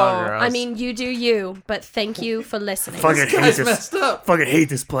 I mean, you do you, but thank you for listening. Fucking hate Guy's this. messed up. Fucking hate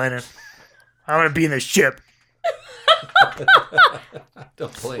this planet. I want to be in this ship.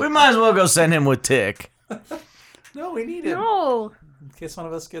 Don't play. We might as well go send him with Tick. No, we need him No. in case one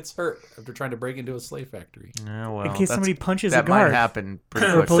of us gets hurt after trying to break into a slave factory. Yeah, well, in case somebody punches a that might guard. happen pretty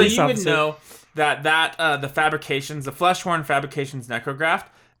Or quick. So police you would officer. know that the fabrications, the Flesh-Worn Fabrications Necrograft,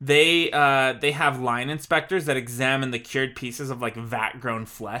 they have line inspectors that examine the cured pieces of like vat-grown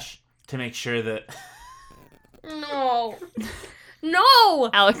flesh to make sure that... No. No.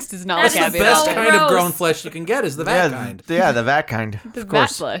 Alex does not That's look the happy. Best So kind of gross. grown flesh you can get is the vat kind. Yeah, the vat kind. The of vat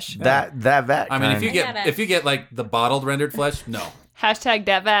course. flesh. That vat I mean, kind. if you I get get it. if you get like the bottled rendered flesh, no. Hashtag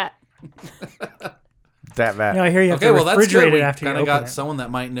that vat. that vat. No, I hear you have Okay, to well that's refrigerate good. it We after you kind of open got it. someone that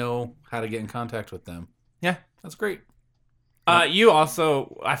might know how to get in contact with them. Yeah. That's great. You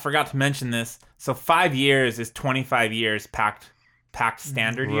also, I forgot to mention this, so 5 years is 25 years packed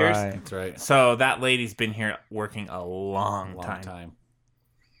standard years. Right. That's right. So that lady's been here working a long Long time. time.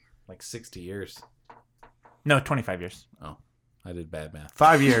 Like 60 years. No, 25 years. Oh, I did bad math.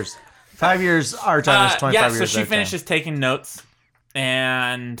 5 years. 5 years our time is 25 yeah, years so she their time. finishes taking notes,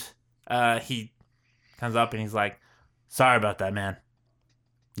 and he comes up and he's like, sorry about that, man.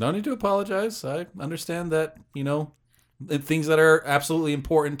 No need to apologize. I understand that, things that are absolutely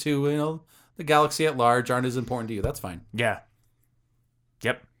important to, the galaxy at large aren't as important to you. That's fine. Yeah.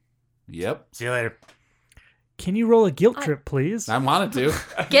 Yep. Yep. See you later. Can you roll a guilt trip, please? I wanted to.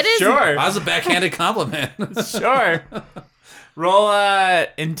 Get his Sure. That was a backhanded compliment. Sure. Roll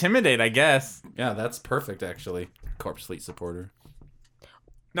intimidate, I guess. Yeah, that's perfect, actually. Corpse Fleet supporter.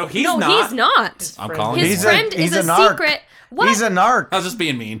 No, he's no, not. he's not. I'm calling His you. He's friend he's is a narc. secret. What? He's a narc. I was just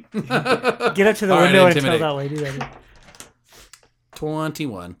being mean. Get up to the All right, window and intimidate. tell that lady that.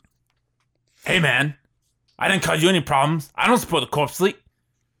 21. Hey, man. I didn't cause you any problems. I don't support the corpse fleet.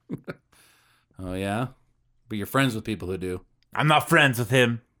 Oh, yeah? But you're friends with people who do. I'm not friends with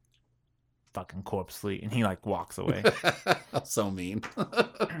him. Fucking corpse fleet. And he, like, walks away. So mean.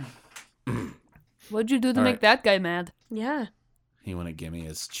 What'd you do to All make right. that guy mad? Yeah. He wouldn't give me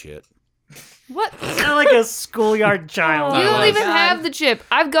his shit. What? Sound like a schoolyard child. You Oh, don't even God. have the chip.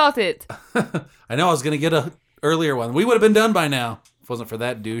 I've got it. I know I was going to get a earlier one. We would have been done by now if it wasn't for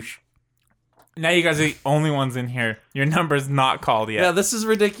that douche. Now you guys are the only ones in here. Your number's not called yet. Yeah, this is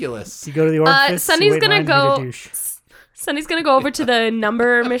ridiculous. You go to the orifice. Sunny's wait in gonna line to get a go- douche. Sunny's gonna go over to the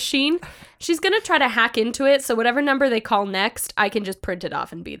number machine. She's gonna try to hack into it, so whatever number they call next, I can just print it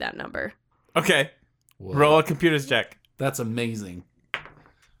off and be that number. Okay. Whoa. Roll a computer's check. That's amazing.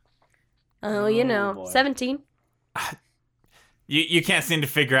 Oh, 17. You can't seem to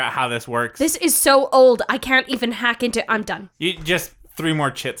figure out how this works. This is so old. I can't even hack into. I'm done. You just 3 more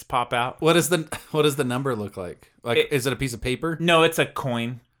chits pop out. What does the number look like? Like, is it a piece of paper? No, it's a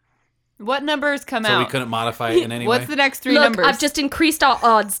coin. What numbers come So out? we couldn't modify it in any What's way? the next 3 Look, numbers? I've just increased our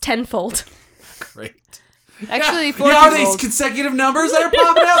odds tenfold. Great. Actually, 4 Are these people. consecutive numbers that are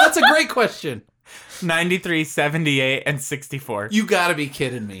popping out? That's a great question. 93, 78, and 64. You gotta be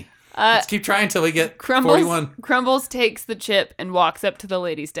kidding me. Let's keep trying until we get Crumbles 41. Crumbles takes the chip and walks up to the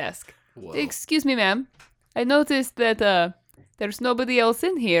lady's desk. Whoa. Excuse me, ma'am. I noticed that there's nobody else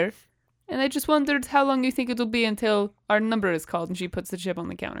in here, and I just wondered how long you think it'll be until our number is called. And she puts the chip on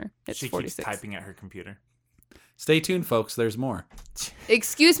the counter. It's She 46. keeps typing at her computer. Stay tuned, folks. There's more.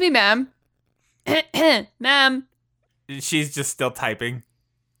 Excuse me, ma'am. Ma'am. She's just still typing.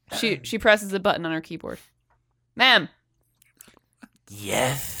 She presses a button on her keyboard. Ma'am.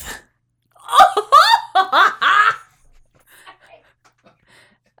 Yes.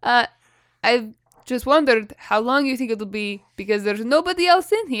 I just wondered how long you think it'll be because there's nobody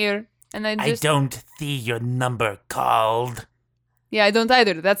else in here, And then I just don't see your number called. yeah, I don't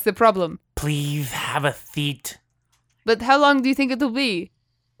either. That's the problem. Please have a seat. But how long do you think it'll be?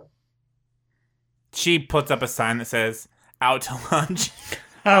 She puts up a sign that says "Out to lunch."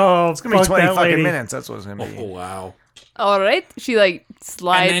 Oh, It's gonna be fuck 20 that fucking lady. minutes. That's what it's gonna be. Oh wow. All right. She like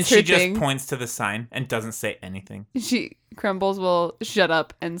slides And then her she just thing. points to the sign and doesn't say anything. She Crumbles will shut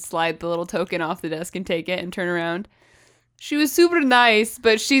up and slide the little token off the desk and take it and turn around. She was super nice,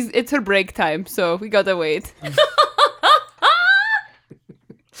 but it's her break time, so we gotta wait.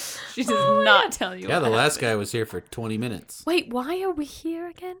 She does not tell you. Yeah, the what last guy was here for 20 minutes. Wait, why are we here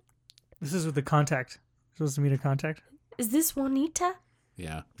again? This is with the contact. Supposed to meet a contact. Is this Juanita?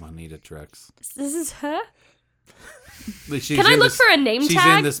 Yeah, Juanita Trucks. This is her? She's Can I in look this- for a name She's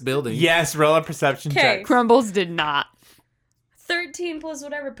tag? in this building. Yes, roll a perception Okay. check. Crumbles did not. 13 plus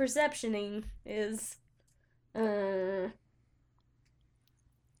whatever perceptioning is.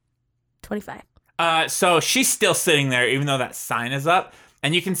 25. So she's still sitting there, even though that sign is up,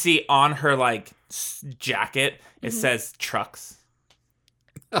 and you can see on her jacket it says trucks.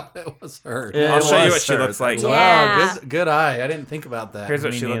 That was her. Yeah, I'll it show you was what she her. looks like. Yeah. Wow, good eye. I didn't think about that. Here's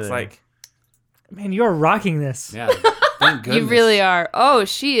what Me she looks neither. like. Man, you are rocking this. Yeah, thank goodness. You really are. Oh,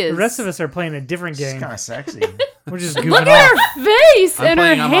 she is. The rest of us are playing a different It's game. kind of sexy. We're just goofing Look off. at her face I'm and her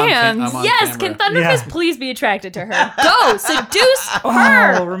playing, I'm on cam- hands. I'm on Yes, camera. can Thunderfist Yeah. please be attracted to her? Go, seduce Oh,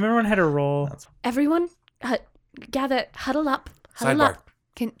 her. remember when I had a roll? Everyone, gather, huddle up. Huddle Sidebar. up.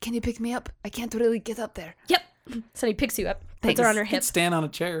 Can you pick me up? I can't really get up there. Yep. So he picks you up, puts Thanks. her on her hip. Stand on a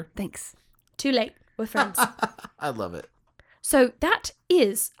chair. Thanks. Too late. We're friends. I love it. So that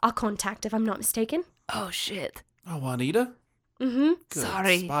is our contact, if I'm not mistaken. Oh shit. Oh, Juanita. Mm-hmm. Good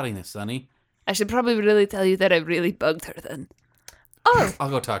Sorry. spotting this, Sonny. I should probably really tell you that I really bugged her then. Oh, I'll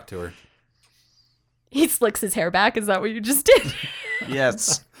go talk to her. he slicks his hair back. Is that what you just did?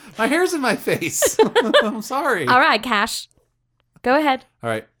 Yes. My hair's in my face. I'm sorry. All right, Cash. Go ahead. All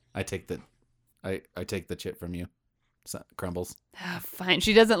right. I take the chip from you. Crumbles. Ah, fine.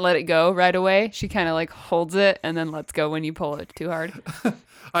 She doesn't let it go right away. She kind of holds it and then lets go when you pull it too hard.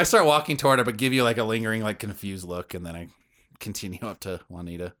 I start walking toward her, but give you a lingering, confused look, and then I continue up to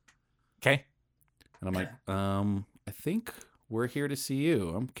Juanita. Okay. And I'm like, I think we're here to see you.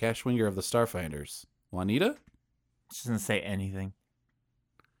 I'm Cash Winger of the Starfinders. Juanita? She doesn't say anything.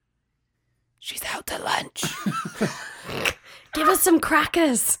 She's out to lunch. Give us some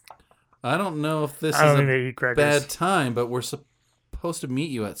crackers. I don't know if this I don't is think a they eat crackers. bad time, but we're supposed to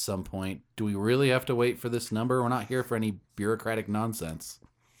meet you at some point. Do we really have to wait for this number? We're not here for any bureaucratic nonsense.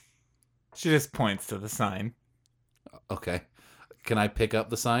 She just points to the sign. Okay. Can I pick up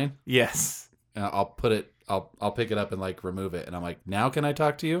the sign? Yes. I'll put it. I'll pick it up and remove it. And I'm like, now can I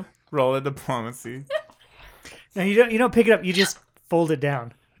talk to you? Roll a diplomacy. No, you don't pick it up. You just fold it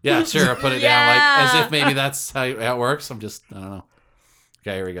down. Yeah, sure. I'll put it Yeah. down as if maybe that's how it works. I don't know.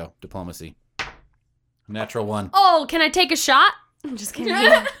 Okay, here we go. Diplomacy. Natural 1. Oh, can I take a shot? I'm just kidding.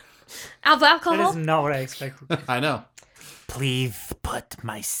 Of That alcohol? is not what I expected. I know. Please put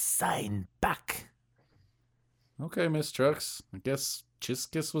my sign back. Okay, Miss Trucks. I guess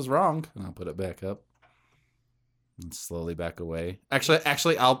Chiskis was wrong. And I'll put it back up. And slowly back away. Actually,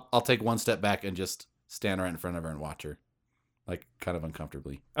 I'll take one step back and just stand right in front of her and watch her. Kind of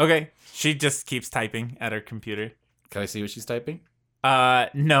uncomfortably. Okay. She just keeps typing at her computer. Can I see what she's typing?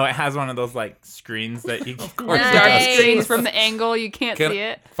 No, it has one of those screens that you Of course it Dark Nice. screens from the angle. You can't Can- see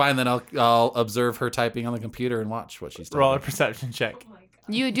it. Fine, then I'll observe her typing on the computer and watch what she's typing. roll a perception check.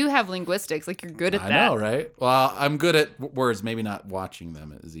 You do have linguistics. You're good at I that. know, right? Well, I'm good at words, maybe not watching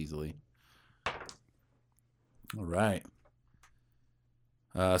them as easily. All right.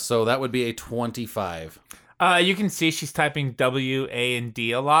 So that would be a 25. You can see she's typing W, A, and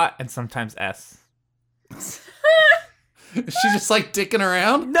D a lot, and sometimes S. Is she just dicking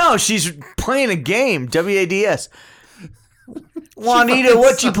around? No, she's playing a game. WADS. Juanita,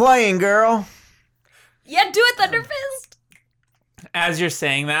 what you playing, girl? Yeah, do it, Thunderfist. As you're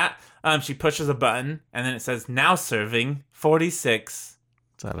saying that, she pushes a button, and then it says, now serving 46.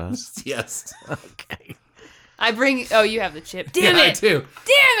 Is that us? Yes. Okay. I bring. Oh, you have the chip. Damn Yeah, I it! do.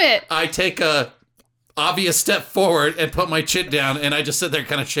 Damn it! I take a obvious step forward and put my chit down, and I just sit there and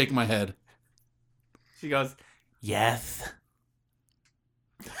kind of shake my head. She goes, Yes.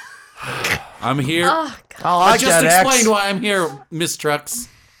 I'm here. Oh, God. I I like just that explained X. why I'm here, Miss Trucks.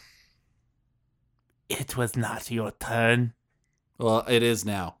 It was not your turn. Well, it is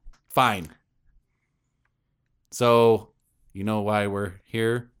now. Fine. So, you know why we're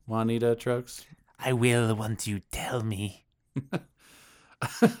here, Juanita Trucks? I will once you tell me.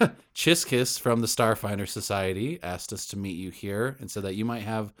 Chiskis from the Starfinder Society asked us to meet you here and said that you might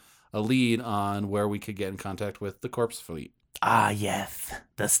have a lead on where we could get in contact with the corpse fleet. Ah, yes,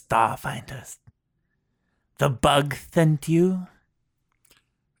 the Starfinders. The bug sent you?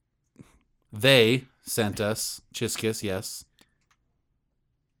 They sent us Chiskis, yes.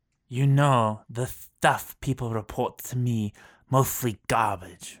 You know, the stuff people report to me, mostly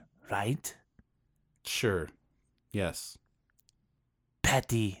garbage, right? Sure. Yes.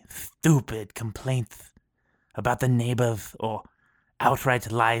 Petty, stupid complaints about the neighbors or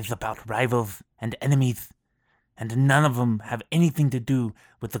outright lies about rivals and enemies, and none of them have anything to do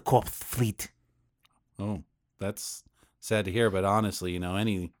with the corpse fleet. Oh, that's sad to hear, but honestly,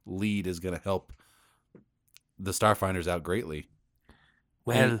 any lead is going to help the Starfinders out greatly.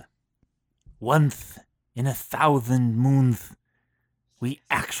 Well, once in 1,000 moons, we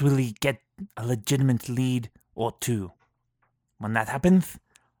actually get a legitimate lead or two. When that happens,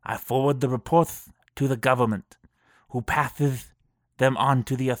 I forward the reports to the government, who passes them on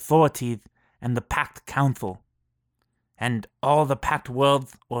to the authorities and the Pact Council, and all the Pact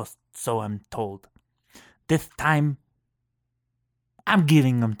worlds, or so I'm told. This time, I'm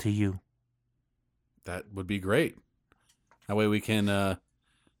giving them to you. That would be great. That way we can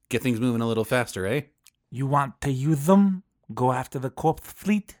get things moving a little faster, eh? You want to use them? Go after the corpse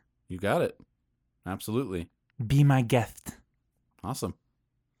fleet? You got it. Absolutely. Be my guest. Awesome.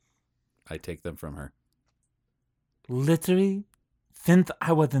 I take them from her. Literally, since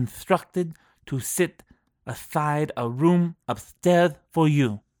I was instructed to sit aside a room upstairs for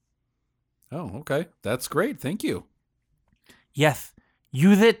you. Oh, okay. That's great. Thank you. Yes,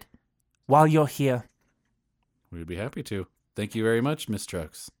 use it while you're here, We'd be happy to. Thank you very much, Miss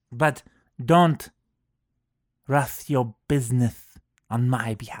Trucks. but don't rush your business on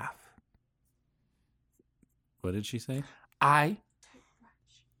my behalf. What did she say? I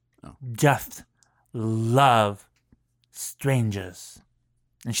Oh. just love strangers.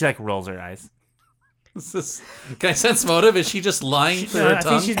 And she rolls her eyes. Can I sense motive? Is she just lying through her I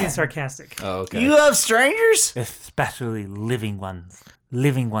tongue? think she's being sarcastic. Oh, okay. You love strangers? Especially living ones.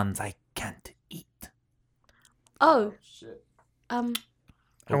 Living ones I can't eat. Oh. I want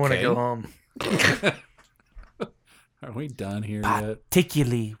to Okay. go home. Are we done here yet?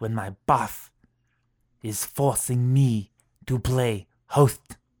 Particularly when my boss is forcing me to play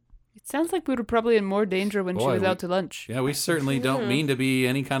host. It sounds like we were probably in more danger when she Boy, was we- out to lunch. Yeah, we certainly don't mean to be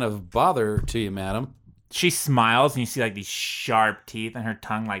any kind of bother to you, madam. She smiles, and you see these sharp teeth, and her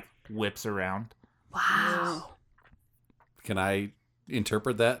tongue whips around. Wow. Can I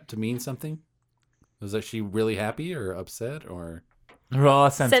interpret that to mean something? Was that she really happy or upset or? Roll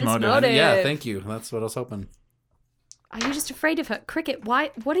a sense Sense motive. motive. Yeah, thank you. That's what I was hoping. Are you just afraid of her? Cricket,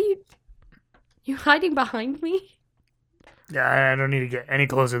 why? What are you? You hiding behind me? Yeah, I don't need to get any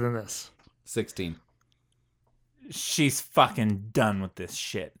closer than this. 16. She's fucking done with this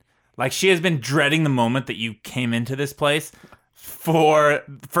shit. She has been dreading the moment that you came into this place for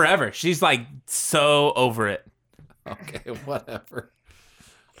forever. She's so over it. Okay, whatever.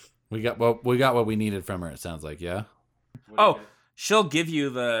 We got what we needed from her. It sounds like, yeah. Oh, she'll give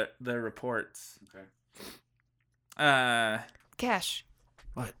you the reports. Okay. Cash.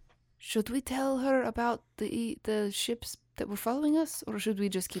 What? Should we tell her about the ships that were following us, or should we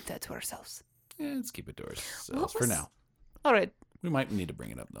just keep that to ourselves? Yeah, let's keep it to ourselves What for was- now. All right. We might need to bring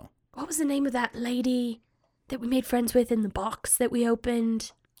it up though. What was the name of that lady that we made friends with in the box that we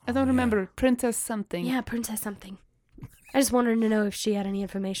opened? I don't remember. Princess something. Yeah, Princess something. I just wanted to know if she had any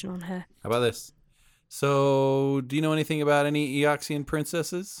information on her. How about this? So, do you know anything about any Eoxian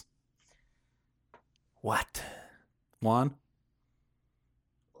princesses? What? Juan?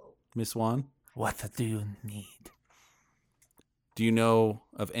 Miss Juan? What do you need? Do you know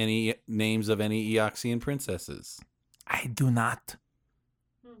of any names of any Eoxian princesses? I do not.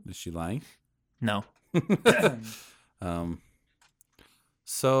 Is she lying? No.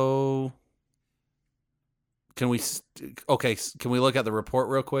 So can we can we look at the report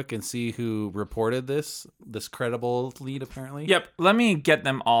real quick and see who reported this credible lead apparently? Yep. Let me get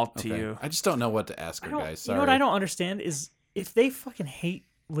them all to Okay. you. I just don't know what to ask I her, don't, guys. you Sorry. know what I don't understand is if they fucking hate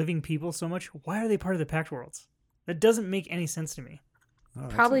living people so much, why are they part of the Pact Worlds? That doesn't make any sense to me. Oh,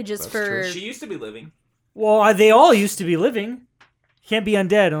 that's Probably a- just that's for- true. She used to be living. Well, they all used to be living. You can't be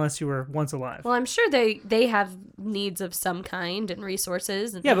undead unless you were once alive. Well, I'm sure they have needs of some kind and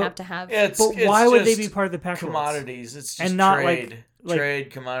resources, and Yeah, they but- have to have It's, But it's why would they just be part of the Pact Worlds? commodities? It's just And not, trade. like-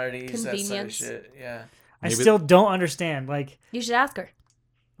 trade, commodities, that sort of Convenience. shit. Yeah. I Maybe- still don't understand. You should ask her.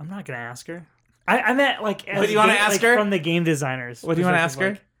 I'm not gonna ask her. I meant as do you wanna game- ask her? From the game designers. What do you wanna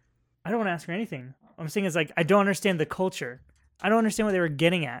perspective, ask her? I don't want to ask her anything. I'm saying is I don't understand the culture. I don't understand what they were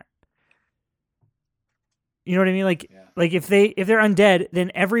getting at. You know what I mean? Like if they're undead,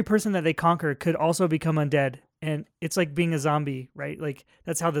 then every person that they conquer could also become undead, and it's like being a zombie, right? Like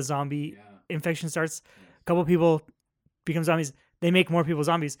that's how the zombie infection starts. A couple people become zombies. They make more people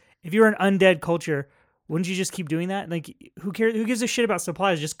zombies. If you're an undead culture, wouldn't you just keep doing that? Like, who cares? Who gives a shit about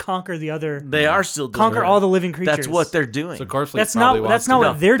supplies? Just conquer the other. They are still doing conquer it. all the living creatures. That's what they're doing. So corpse fleet That's probably not. wants That's to not go.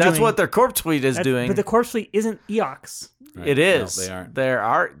 what they're doing. That's what their corpse fleet is doing. But the corpse fleet isn't Eox. Right. It is. No, they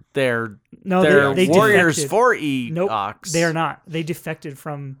aren't. They're No, they're they warriors defected. for Eox. Nope, they are not. They defected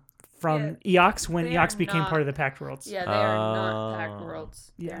from Eox when they are Eox became not- part of the Pact Worlds. Yeah, they are not Pact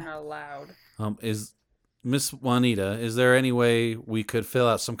Worlds. Yeah. They're not allowed. Is Miss Juanita? Is there any way we could fill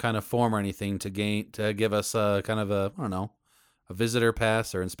out some kind of form or anything to give us a kind of a I don't know, a visitor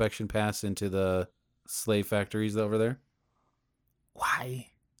pass or inspection pass into the slave factories over there, Why?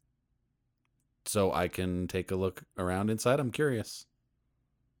 so I can take a look around inside? I'm curious.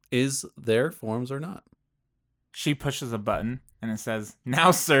 Is there forms or not? She pushes a button and it says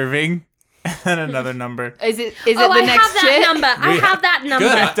now serving, and another number. Is it Oh, the I next have that chick? number. I have that number.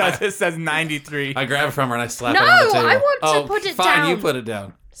 Good. It does. It says 93. I grab it from her and I slap No, it on the table. I want to Oh, put it fine, you down. put it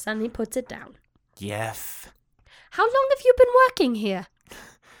down. Sunny puts it down. Yes, How long have you been working here?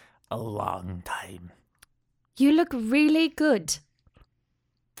 a long time. You look really good.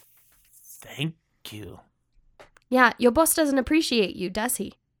 Thank you. Yeah, your boss doesn't appreciate you, does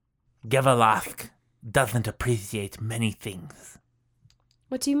he? Gevalask doesn't appreciate many things.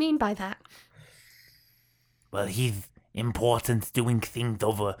 What do you mean by that? Well, he's important doing things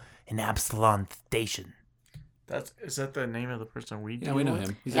over in Absalon Station. Is that the name of the person we Yeah, we know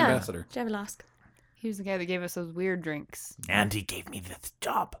him. He's Yeah. ambassador. Jevalask. He was the guy that gave us those weird drinks. And he gave me this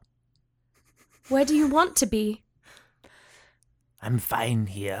job. Where do you want to be? I'm fine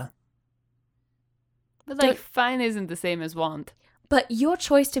here. But Don't- like, fine isn't the same as want. But your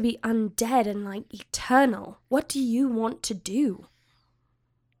choice to be undead and like eternal, what do you want to do?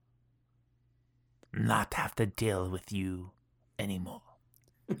 Not have to deal with you anymore.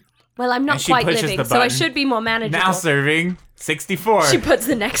 Well, I'm not And she quite pushes living, the so I button. should be more manageable. Now serving 64. She puts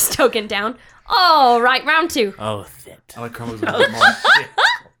the next token down. All right, round 2. Oh, shit. I like crumbles a bit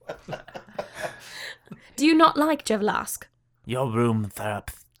more. Do you not like Jevalask? Your rooms are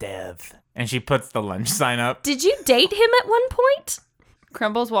upstairs. And she puts the lunch sign up. Did you date him at one point?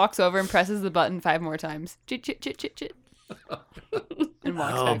 Crumbles walks over and presses the button 5 more times. Chit, chit, chit, chit, chit. And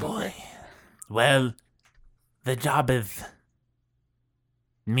walks Oh, back over. boy. Well, the job is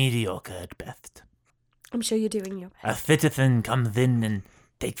mediocre at best. I'm sure you're doing your best. A citizen comes in and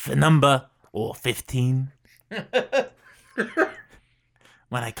takes a number, or 15.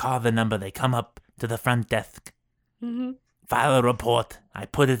 When I call the number, they come up to the front desk, Mm-hmm. file a report, I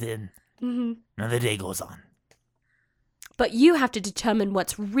put it in, Mm-hmm. and the day goes on. But you have to determine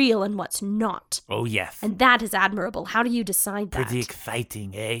what's real and what's not. Oh, yes. And that is admirable. How do you decide that? Pretty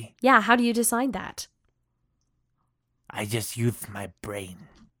exciting, eh? Yeah, how do you decide that? I just use my brain.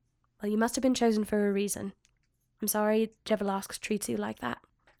 Well, you must have been chosen for a reason. I'm sorry Jevalask treats you like that.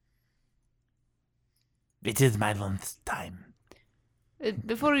 It is my lunch time.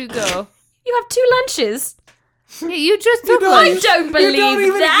 Before you go, You have 2 lunches. yeah, you just took I lunch. don't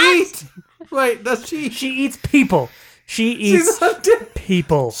believe that. Wait, does she? She eats people. She eats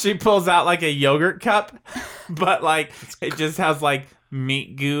people. She pulls out like a yogurt cup, but like it just has like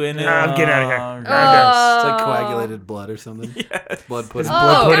meat goo in it. Get out of here. Oh, It's Oh. like coagulated blood or something. Blood pudding.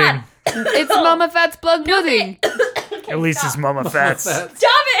 Blood Oh, pudding. It's Mama Fat's blood pudding. At least it's Mama Fats. Stop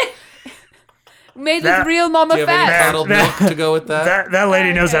it! Made That- with real Mama Do you have any Fat. bottled milk to go with that? That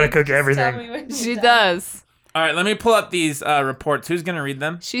lady knows how to cook everything. She does. All right, let me pull up these reports. Who's gonna read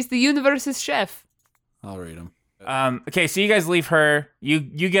them? She's the universe's chef. I'll read them. Okay, so you guys leave her. You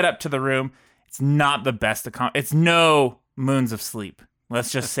get up to the room. It's not the best. It's no moons of sleep.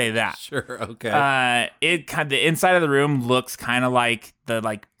 Let's just say that. Sure, okay. The inside of the room looks kind of like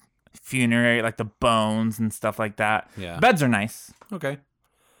the funerary, like the bones and stuff like that. Yeah. Beds are nice. Okay.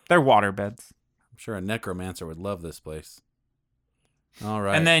 They're water beds. I'm sure a necromancer would love this place. All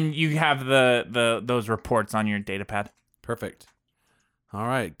right. And then you have those reports on your data pad. Perfect. All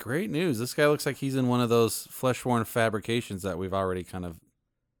right, great news. This guy looks like he's in one of those flesh-worn fabrications that we've already kind of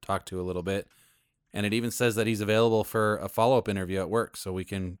talked to a little bit. And it even says that he's available for a follow-up interview at work, so we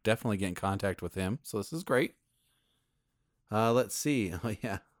can definitely get in contact with him. So this is great. Let's see. Oh,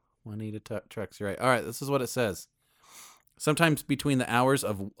 yeah. Juanita Trex, you're right. All right, this is what it says. Sometimes between the hours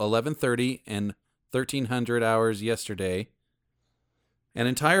of 11:30 and 1300 hours yesterday, an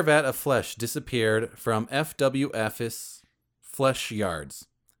entire vat of flesh disappeared from FWF's flesh yards.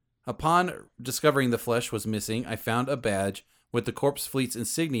 Upon discovering the flesh was missing, I found a badge with the corpse fleet's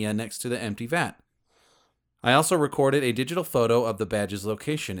insignia next to the empty vat. I also recorded a digital photo of the badge's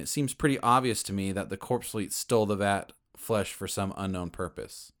location. It seems pretty obvious to me that the corpse fleet stole the vat flesh for some unknown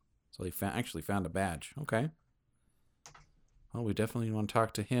purpose. So he actually found a badge. Okay. Well, we definitely want to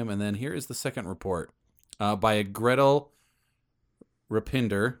talk to him. And then here is the second report by a Gretel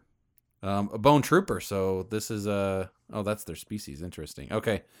Rapinder, a bone trooper. So this is a... Oh, that's their species. Interesting.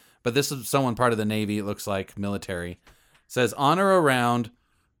 Okay. But this is someone part of the Navy. It looks like military. It says, on or around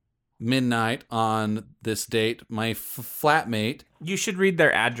midnight on this date, my flatmate... You should read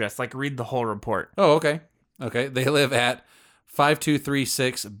their address. Like, read the whole report. Oh, okay. Okay. They live at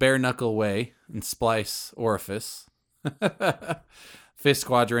 5236 Bare Knuckle Way in Splice Orifice. 5th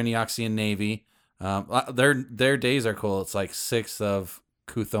Squadron, Eoxian Navy. Their days are cool. It's like 6th of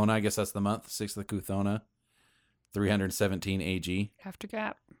Kuthona. I guess that's the month. 6th of Kuthona. 317 AG. After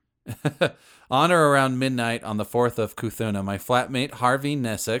Gap. On or around midnight on the 4th of Kuthuna, my flatmate Harvey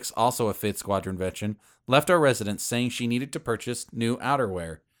Nessex, also a 5th Squadron veteran, left our residence saying she needed to purchase new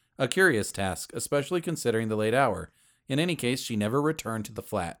outerwear. A curious task, especially considering the late hour. In any case, she never returned to the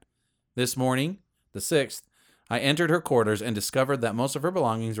flat. This morning, the 6th, I entered her quarters and discovered that most of her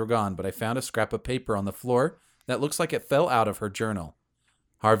belongings were gone, but I found a scrap of paper on the floor that looks like it fell out of her journal.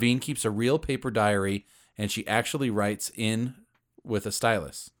 Harveen keeps a real paper diary, and she actually writes in with a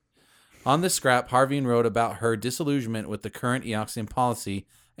stylus. On this scrap, Harveen wrote about her disillusionment with the current Eoxian policy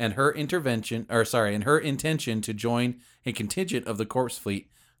and her intention to join a contingent of the corpse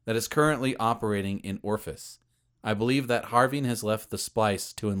fleet that is currently operating in Orphis. I believe that Harveen has left the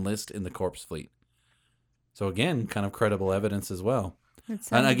Splice to enlist in the corpse fleet. So again, kind of credible evidence as well.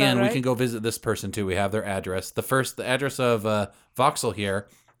 And again, we can go visit this person too. We have their address. The address of Voxel here,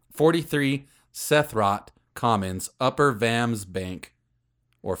 43 Sethrot Commons, Upper Vams Bank,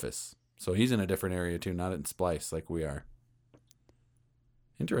 Orphis. So he's in a different area too, not in Splice like we are.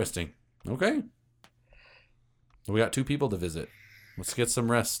 Interesting. Okay. We got 2 people to visit. Let's get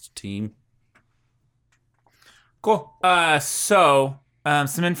some rest, team. Cool. So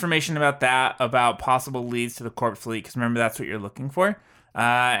some information about that, about possible leads to the corpse fleet, because remember, that's what you're looking for.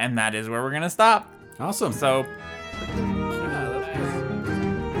 And that is where we're going to stop. Awesome. So...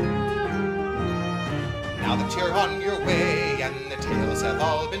 Now that you're on your way and the tales have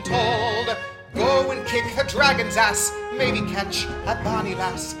all been told, go and kick a dragon's ass, maybe catch a bonny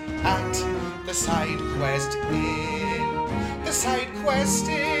lass at the side quest inn. The side quest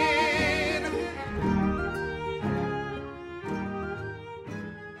inn.